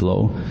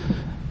overflow,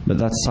 but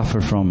that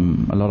suffers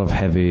from a lot of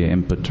heavy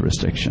input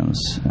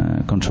restrictions,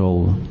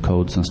 control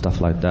codes and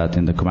stuff like that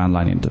in the command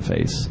line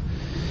interface.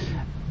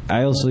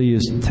 I also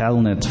use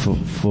telnet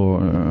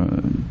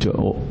to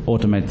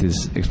automate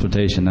this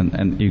exploitation,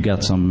 and you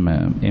get some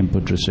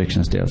input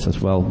restrictions there as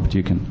well, but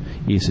you can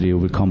easily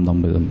overcome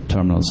them with the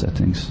terminal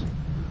settings.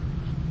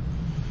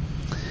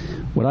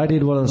 What I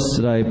did was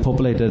that I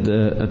populated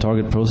a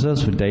target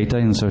process with data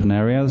in certain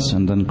areas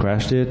and then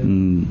crashed it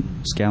and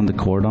scanned the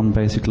core dump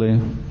basically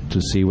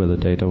to see where the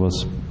data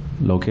was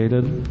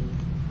located.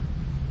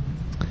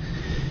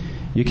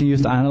 You can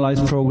use the analyze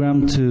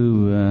program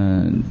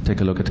to take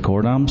a look at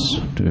core dumps,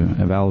 to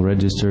eval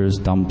registers,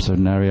 dump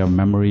certain area of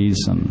memories,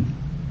 and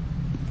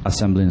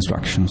assembly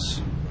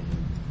instructions.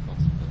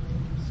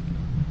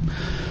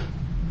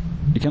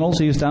 You can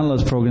also use the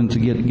analyze program to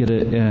get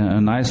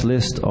a nice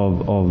list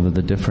of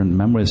the different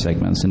memory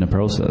segments in the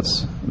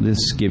process.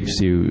 This gives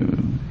you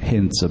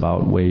hints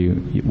about where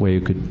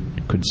you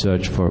could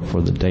search for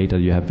the data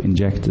you have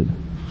injected.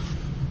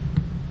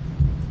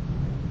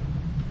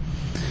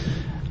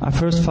 I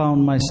first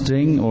found my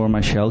string or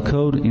my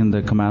shellcode in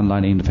the command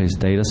line interface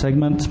data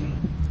segment,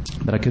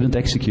 but I couldn't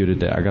execute it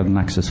there. I got an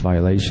access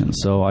violation.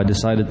 So I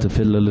decided to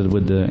fiddle a little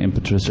with the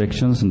input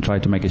restrictions and try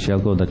to make a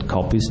shellcode that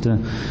copies the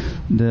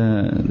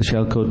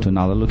shellcode to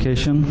another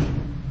location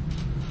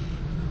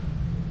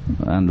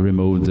and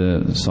remove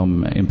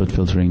some input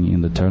filtering in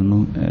the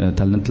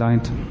telnet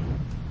client.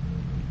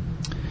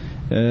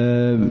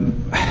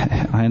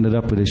 I ended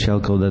up with a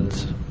shellcode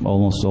that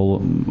almost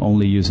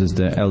only uses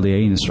the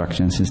LDA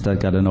instruction, since that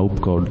got an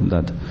opcode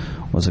that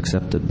was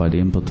accepted by the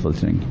input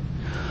filtering.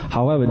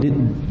 However,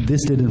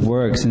 this didn't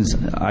work, since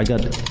I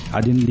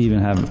didn't even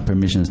have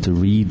permissions to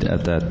read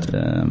at that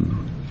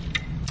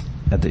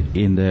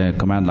in the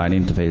command line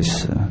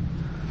interface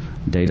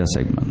data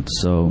segment.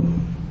 So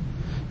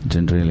it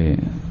didn't really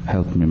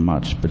help me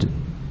much, but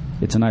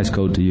it's a nice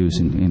code to use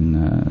in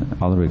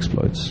other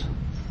exploits.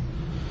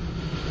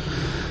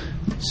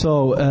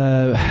 So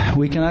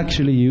we can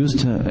actually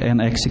use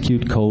and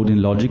execute code in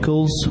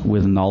logicals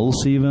with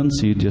nulls even.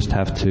 So you just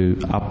have to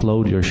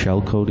upload your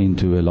shellcode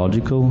into a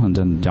logical and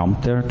then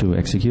jump there to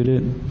execute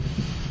it.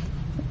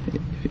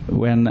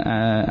 When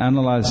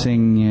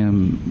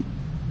analyzing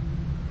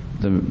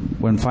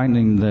when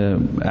finding the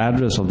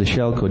address of the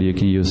shellcode, you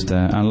can use the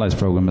analyze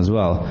program as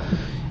well,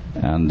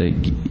 and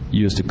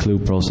use the clue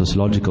process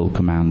logical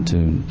command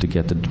to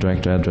get the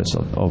direct address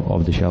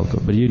of the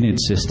shellcode. But you need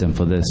system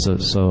for this,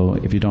 so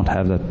if you don't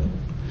have that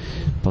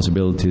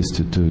possibilities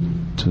to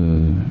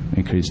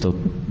increase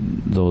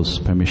those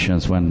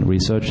permissions when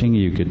researching,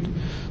 you could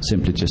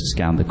simply just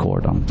scan the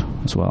core dump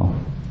as well.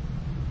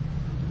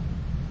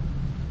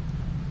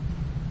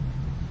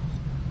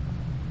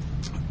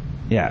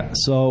 Yeah,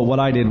 so what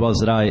I did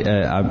was that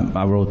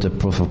I wrote a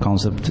proof of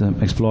concept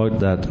exploit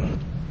that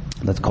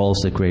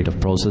calls the creative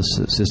process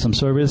system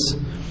service.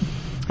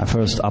 I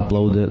first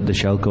uploaded the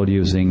shellcode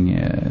using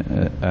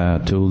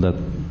a tool that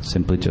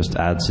simply just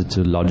adds it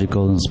to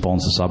logical and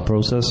spawns a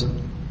subprocess.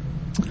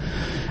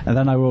 And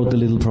then I wrote a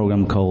little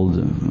program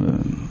called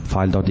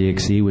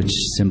file.exe, which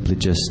simply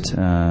just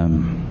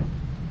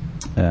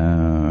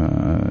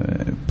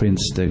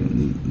prints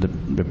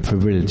the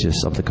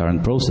privileges of the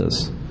current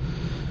process.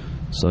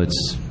 So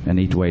it's a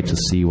neat way to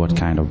see what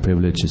kind of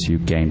privileges you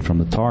gain from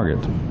the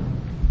target.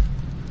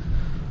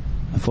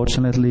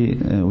 Unfortunately,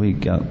 we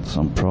got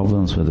some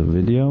problems with the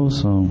video,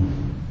 so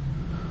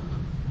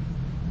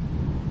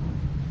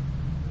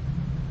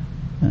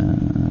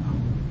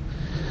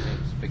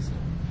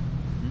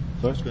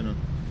First,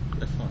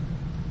 that's fine.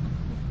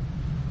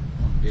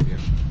 Video.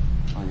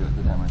 Oh, you got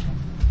the demo.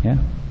 Yeah.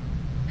 Okay.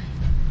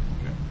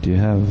 Do you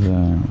have?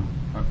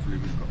 Hopefully,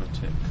 we've got a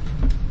tip.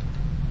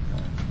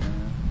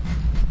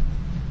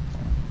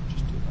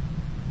 Just do that.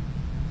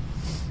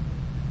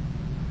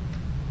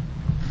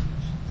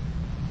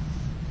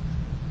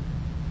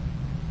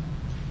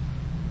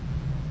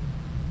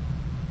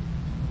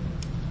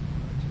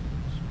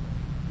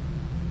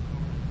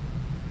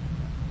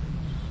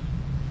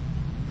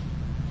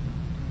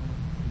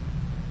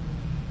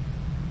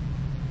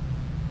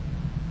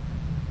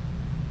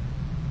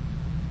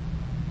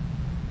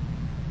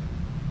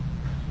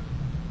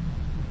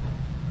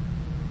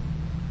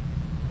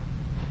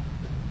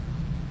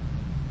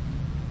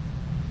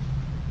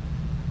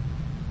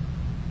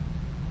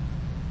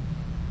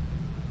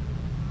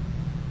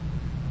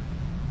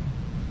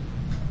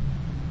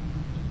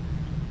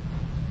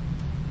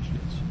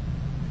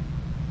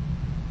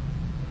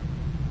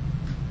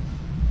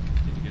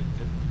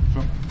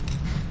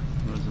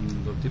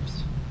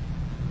 Tips.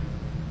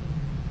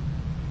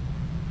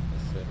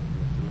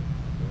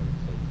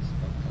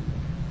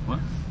 What?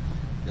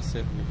 Jag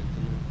ser mig inte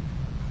nu.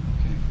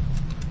 Okej.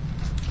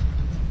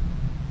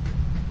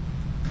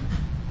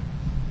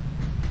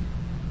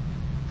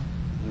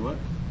 Does it work?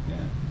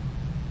 Yeah.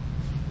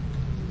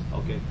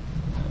 Okay.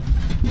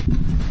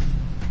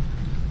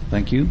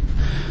 Thank you.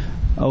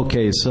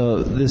 Okay,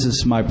 so this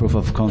is my proof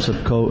of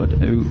concept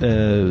code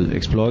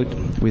exploit.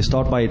 We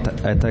start by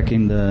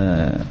attacking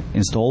the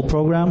install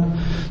program.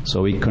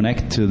 So we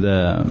connect to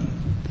the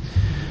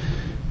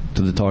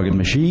target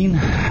machine,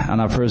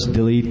 and I first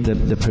delete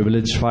the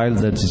privilege file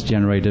that is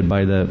generated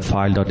by the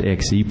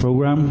file.exe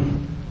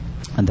program,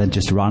 and then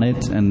just run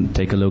it and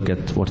take a look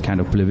at what kind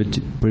of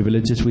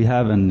privileges we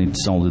have, and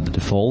it's only the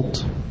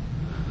default.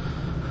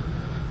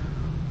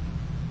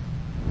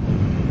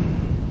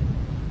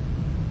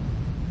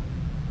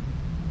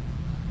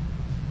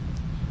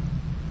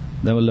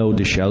 Then we'll load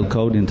the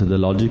shellcode into the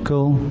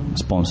logical,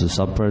 spawns the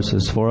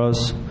subprocess for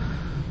us.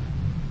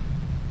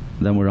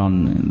 Then we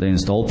run the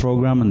install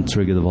program and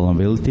trigger the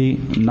vulnerability.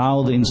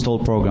 Now the install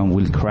program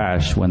will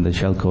crash when the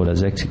shellcode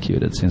is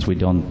executed, since we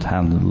doesn't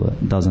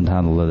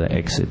handle the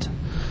exit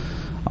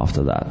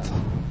after that.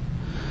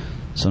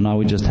 So now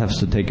we just have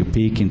to take a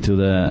peek into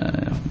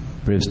the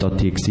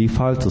privs.txt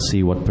file to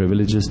see what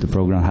privileges the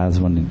program has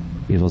when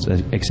it was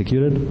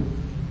executed.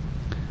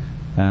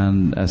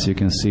 And as you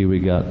can see, we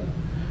got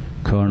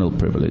kernel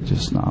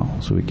privileges now,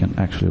 so we can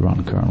actually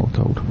run kernel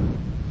code.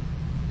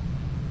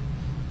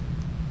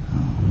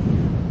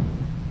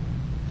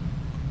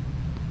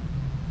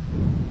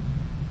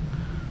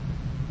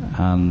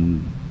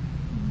 And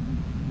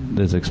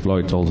this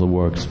exploit also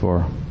works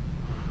for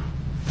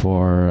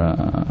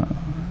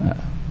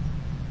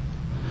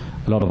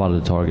a lot of other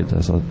targets,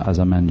 as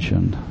I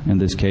mentioned. In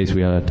this case,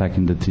 we are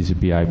attacking the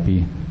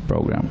TCP/IP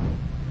program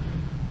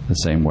the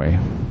same way.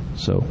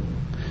 So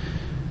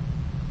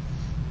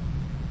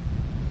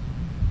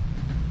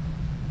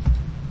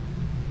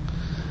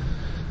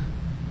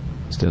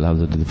still have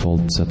the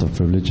default set of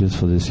privileges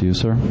for this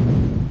user.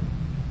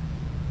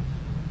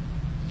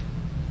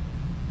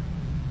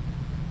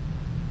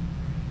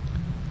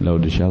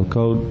 Load the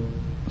shellcode,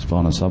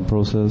 spawn a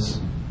subprocess,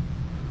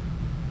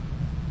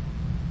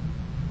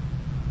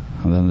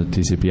 and then the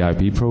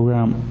TCP/IP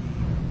program,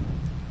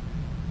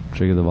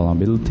 trigger the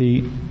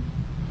vulnerability,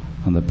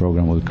 and the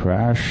program will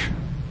crash.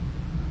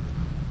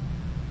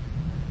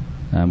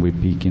 And we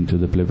peek into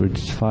the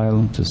privileges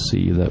file to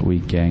see that we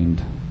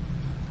gained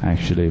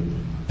actually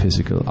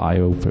physical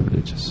I/O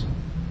privileges.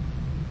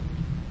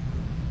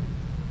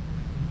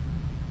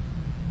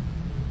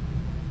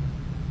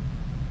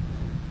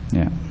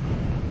 Yeah.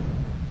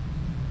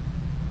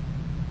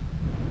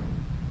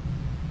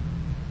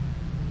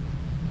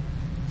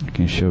 I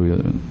can show you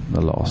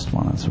the last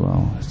one as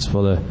well. It's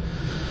for the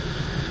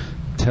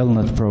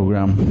telnet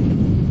program.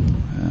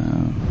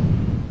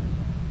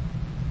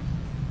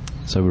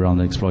 So we run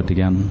the exploit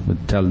again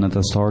with telnet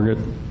as target,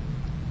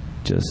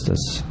 just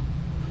as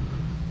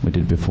we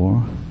did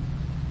before.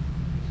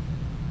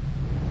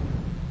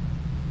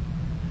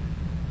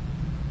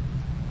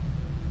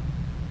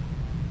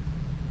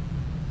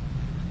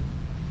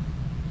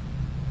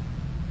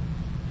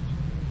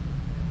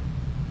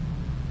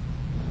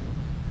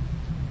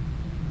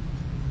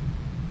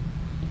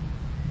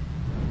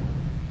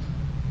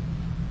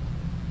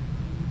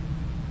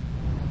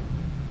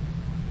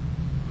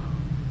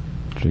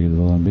 Trigger the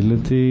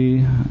vulnerability,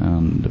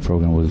 and the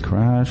program will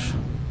crash.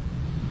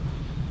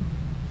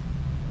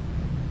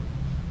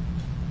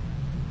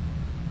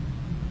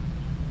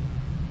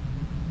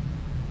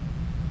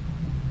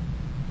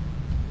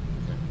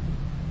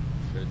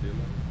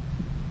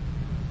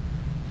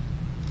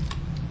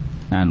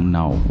 And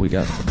now we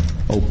got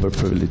open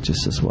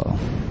privileges as well.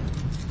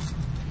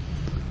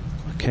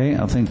 Okay,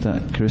 I think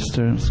that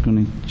Christer is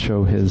going to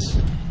show his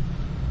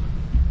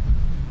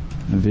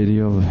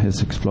video of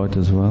his exploit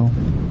as well.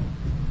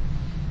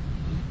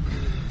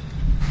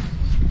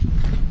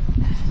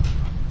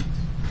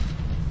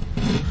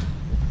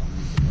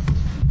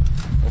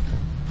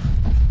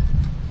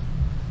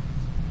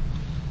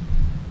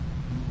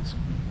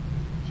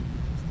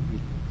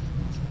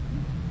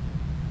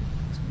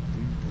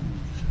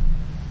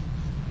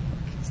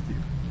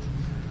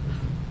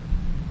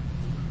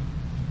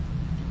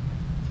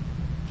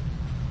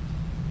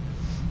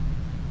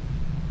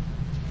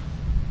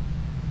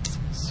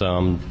 So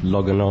I'm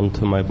logging on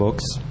to my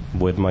box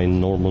with my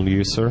normal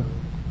user,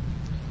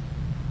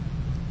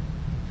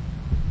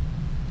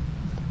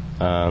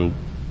 and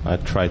I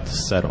try to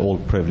set all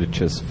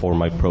privileges for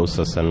my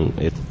process, and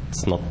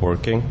it's not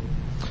working.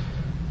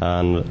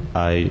 And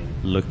I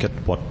look at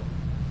what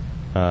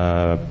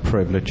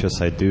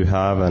privileges I do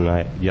have, and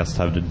I just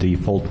have the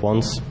default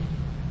ones.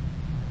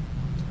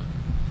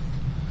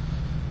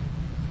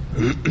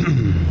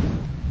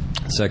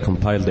 So I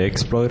compile the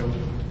exploit.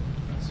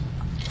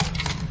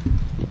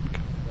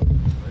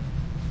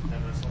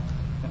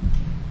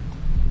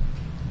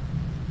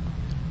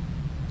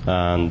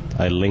 And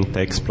I link the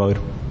exploit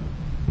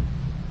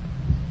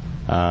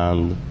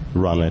and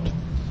run it.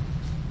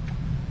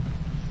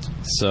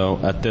 So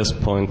at this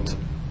point,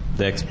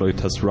 the exploit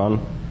has run,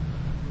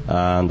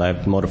 and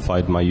I've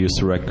modified my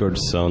user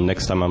records. So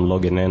next time I'm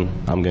logging in,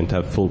 I'm going to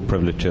have full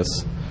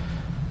privileges.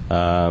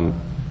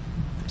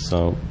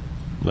 So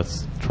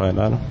let's try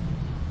that.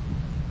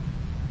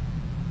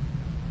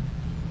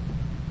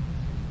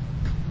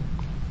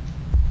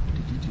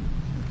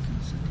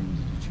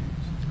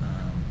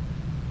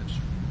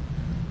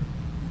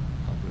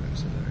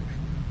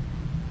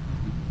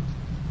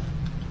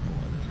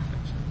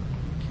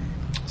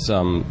 So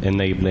I'm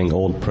enabling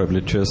all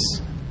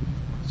privileges,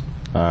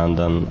 and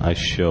then I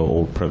show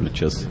all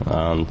privileges,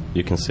 and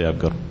you can see I've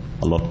got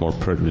a lot more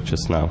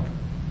privileges now.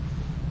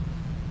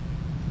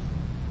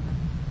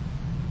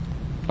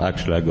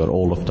 Actually, I got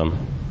all of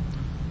them.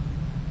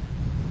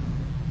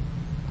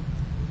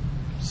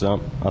 So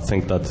I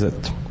think that's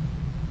it.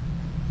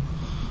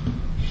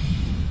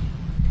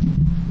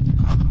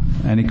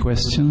 Any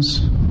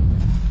questions?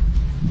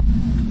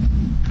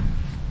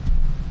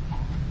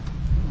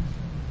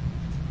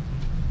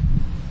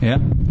 Yeah?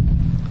 It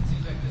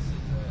seems like this is a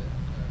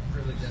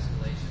privilege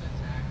escalation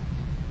attack.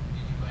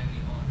 Did you find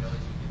any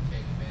vulnerabilities you could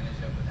take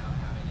advantage of without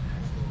having an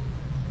actual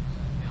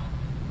account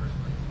in the first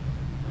place?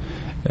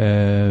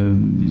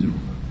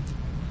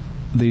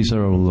 These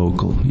are all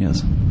local,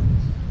 yes.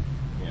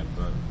 Yeah,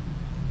 but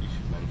you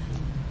should mention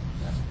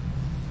that.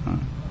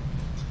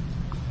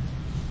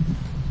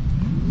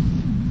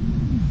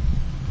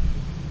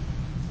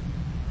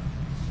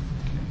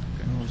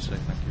 Okay, I want to say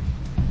thank you.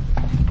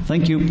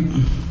 Thank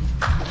you.